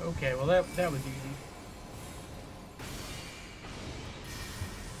 Okay, well, that was easy.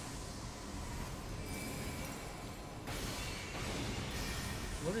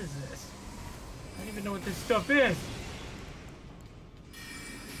 What is this? I don't even know what this stuff is.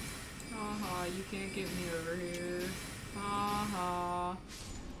 Haha, you can't get me over here. Haha.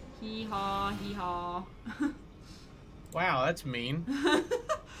 Hee haw, hee haw. Wow, that's mean.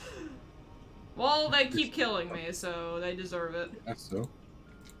 Well, they keep killing me, so they deserve it. That's so.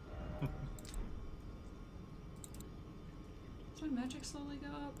 Does my magic slowly go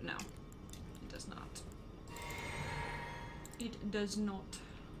up? No. It does not. It does not.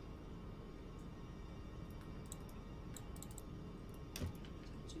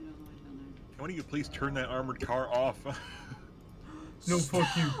 Why don't you please turn that armored car off? No,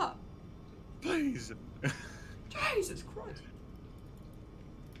 fuck you. Stop! Please! Jesus Christ.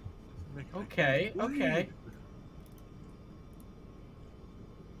 Okay, okay.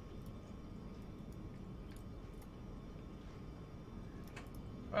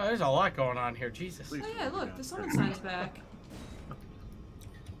 Well, there's a lot going on here, Jesus. Please. Oh yeah, look, the summon sign's back.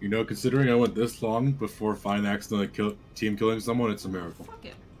 You know, considering I went this long before finding accidentally team killing someone, it's a miracle. Fuck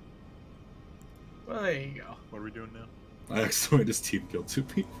it. Well, there you go. What are we doing now? I accidentally just team killed 2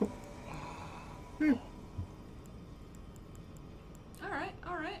 people.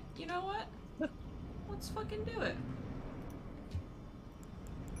 Alright, you know what? Let's fucking do it.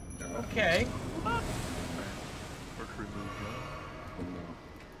 Okay. Quick remove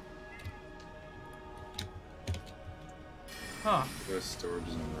Huh. There's storage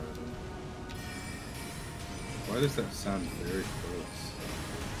zone right. Why does that sound very close?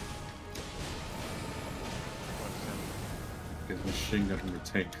 Because machine gun from the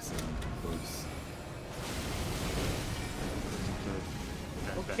tank sound close.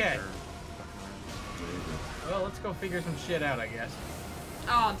 Okay. Well, let's go figure some shit out, I guess.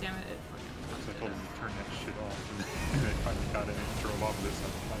 Oh, damn it. I told him to turn that shit off, and then I finally got it and drove off this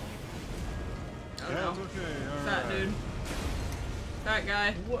time. Oh, Yeah, no. it's okay. Fat Alright. dude. Fat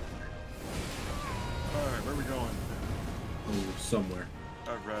guy. What? Alright, where are we going? Oh, somewhere.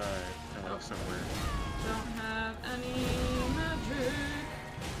 Alright, somewhere. Don't have any magic.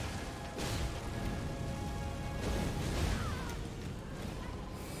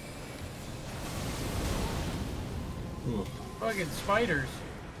 Ooh. Fucking spiders.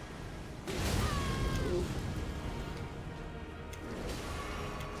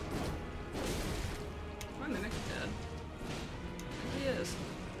 My mimic's dead. He is.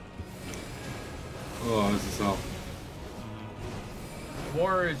 Oh, this is hell.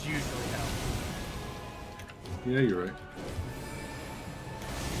 War is usually hell. Yeah, you're right.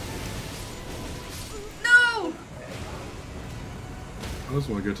 No! I just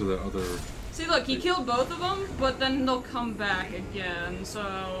want to get to that other. See, look, he killed both of them, but then they'll come back again,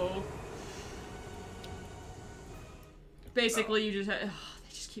 so... Basically, you just they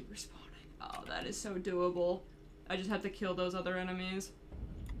just keep respawning. Oh, that is so doable. I just have to kill those other enemies.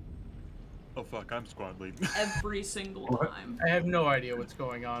 Oh fuck, I'm squad lead. Every single time. I have no idea what's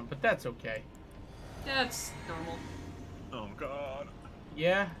going on, but that's okay. That's normal. Oh god.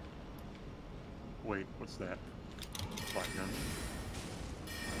 Yeah. Wait, what's that? Shotgun.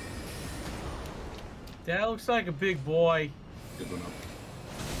 That looks like a big boy. Good one up.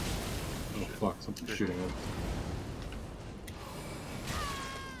 Oh fuck, something's shooting at us.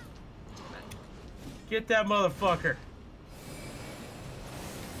 Get that motherfucker.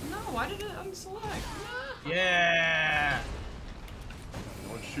 No, why did it unselect? No. Yeah.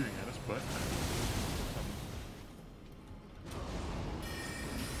 No one's shooting at us, but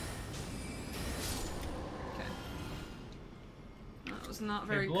Okay. That was not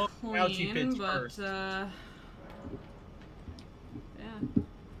very blow ouchie clean, bits but first. yeah.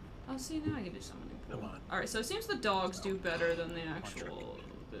 Oh, see, now I can do something. come on. Alright, so it seems the dogs do better than the actual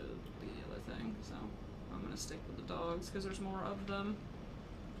the other thing, so I'm gonna stick with the dogs because there's more of them.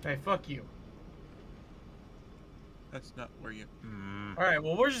 Hey, fuck you. That's not where you. All right,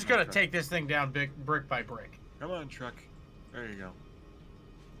 well, we're just gonna Okay. take this thing down brick by brick. Come on, truck. There you go.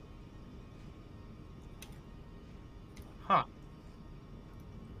 Huh.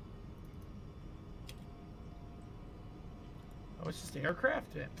 Oh, it's just aircraft?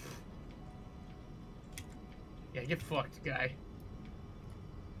 Yeah, yeah, get fucked, guy.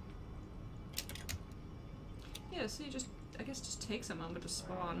 Yeah, see, I guess just takes a moment to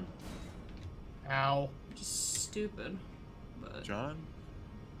spawn. Ow. Which is stupid, but... John,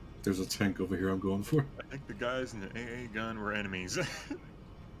 There's a tank over here I'm going for. I think the guys in the AA gun were enemies.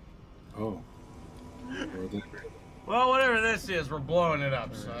 Oh. Where are they? Well, whatever this is, we're blowing it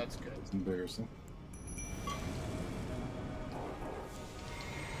up, so that's good. That's embarrassing.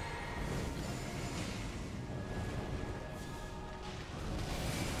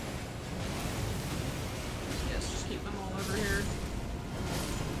 Yes, just keep them all over here.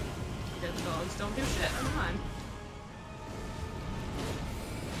 Okay, the dogs don't do shit, never mind.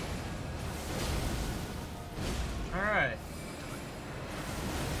 Alright.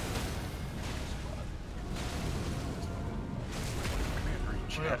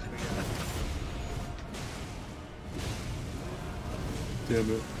 What else we got?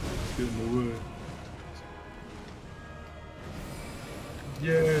 Damn it. Get in the way.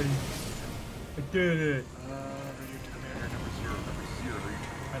 Yay. I did it. Radio commander number 0.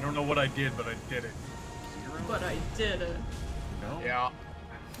 I don't know what I did, but I did it. 0? But I did it. No? Yeah.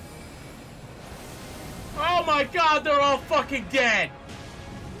 Oh my god, they're all fucking dead!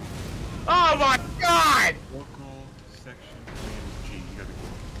 Oh my god! Local section command G. You gotta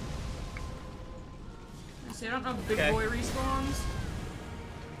go. See, I don't know if Big Okay. Boy respawns.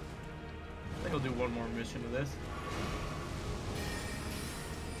 I think I'll do one more mission of this.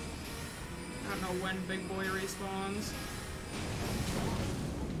 I don't know when Big Boy respawns.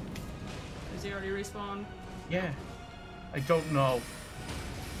 Is he already respawned? Yeah. I don't know.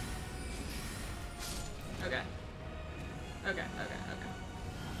 Okay. Okay.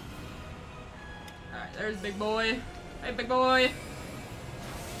 Alright, there's Big Boy. Hey, Big Boy!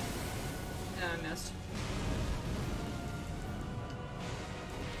 Yeah, I missed.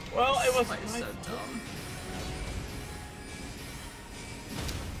 Well, it was Like, so dumb.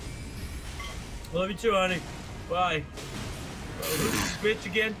 Love you too, honey. Bye. This bitch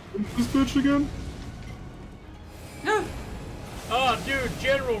again? This bitch again? No! Oh, dude,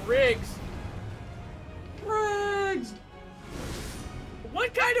 General Riggs. Riggs!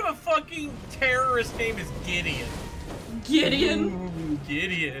 What kind of a fucking terrorist name is Gideon? Gideon! Ooh,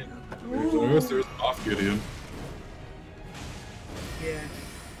 Gideon. There's off Gideon. Yeah.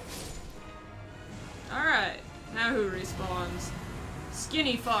 Alright, now who respawns?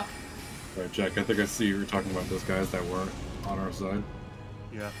 Skinny fuck. Alright, Jack, I think I see you were talking about those guys that weren't on our side.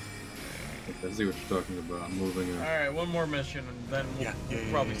 Yeah. I think I see what you're talking about. I'm moving in. Alright, one more mission, and then we'll,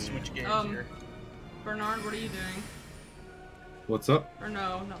 we'll probably switch games here. Bernard, what are you doing? What's up? Or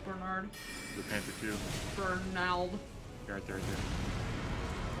no, not Bernard. The Panther 2. Bernald. Right there.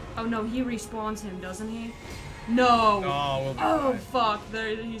 Oh no, he respawns him, doesn't he? No! Oh, we'll be Oh fine. fuck,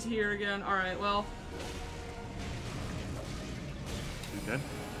 there he's here again. Alright, well. You dead?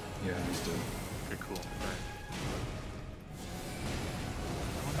 Yeah, he's dead. Okay, cool. Alright.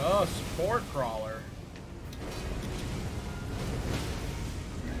 Oh, support crawler.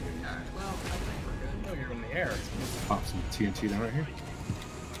 Alright, well, I think we're good. Oh, you're in the air. Pop some TNT down right here.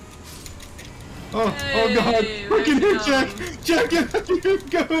 Oh, Hey, oh god! Look at him, there's Jack! Jack, let him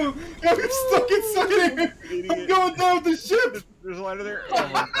go! I'm stuck inside him! I'm going down with the ship! There's a ladder there. Oh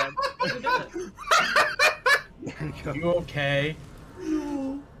my god. We did it. There you go. You okay?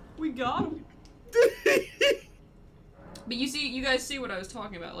 No, we got him. But you guys see what I was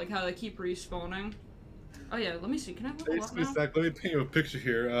talking about, like how they keep respawning. Oh yeah, let me see. Can I level up Basically, now? Zach, let me paint you a picture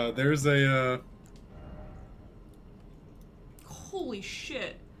here. There's a. Holy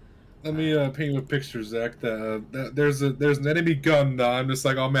shit! Let me paint you a picture, Zach. That there's an enemy gun. That I'm just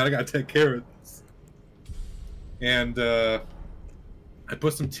like, oh man, I gotta take care of this. And I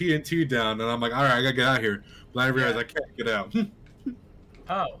put some TNT down, and I'm like, all right, I gotta get out of here. But I realize I can't get out.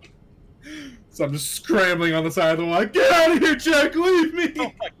 Oh. So I'm just scrambling on the side of the wall. Like, get out of here, Jack! Leave me!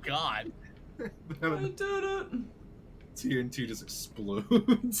 Oh my god. I did it! TNT just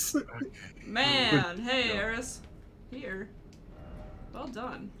explodes. Man, hey, Eris. Here. Well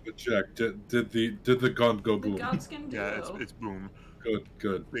done. Good check. Did the gun go The boom? Godskin duo. Yeah, it's boom.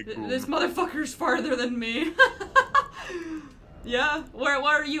 Good. Big boom. This motherfucker's farther than me. Yeah? Where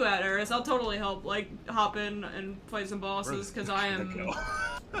are you at, Eris? I'll totally help, like, hop in and fight some bosses, because I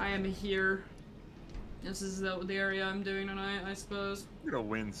am here. This is the area I'm doing tonight, I suppose. You're gonna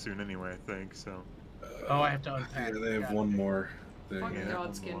win soon anyway, I think, so. Oh, I have to unpack. Yeah, they have one more thing. Fucking Yeah.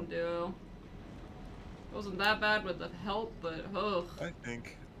 Godskin duo. Wasn't that bad with the help, but ugh. I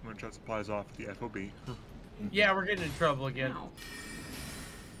think I'm gonna shut supplies off at the FOB. Yeah, we're getting in trouble again. Ow.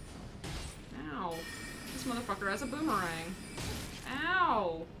 Ow. This motherfucker has a boomerang.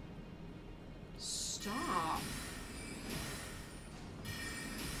 Ow. Stop.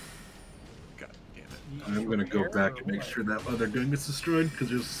 God damn it. I'm gonna go back and make sure that other gun gets destroyed because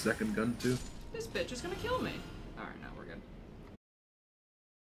there's a second gun too. This bitch is gonna kill me.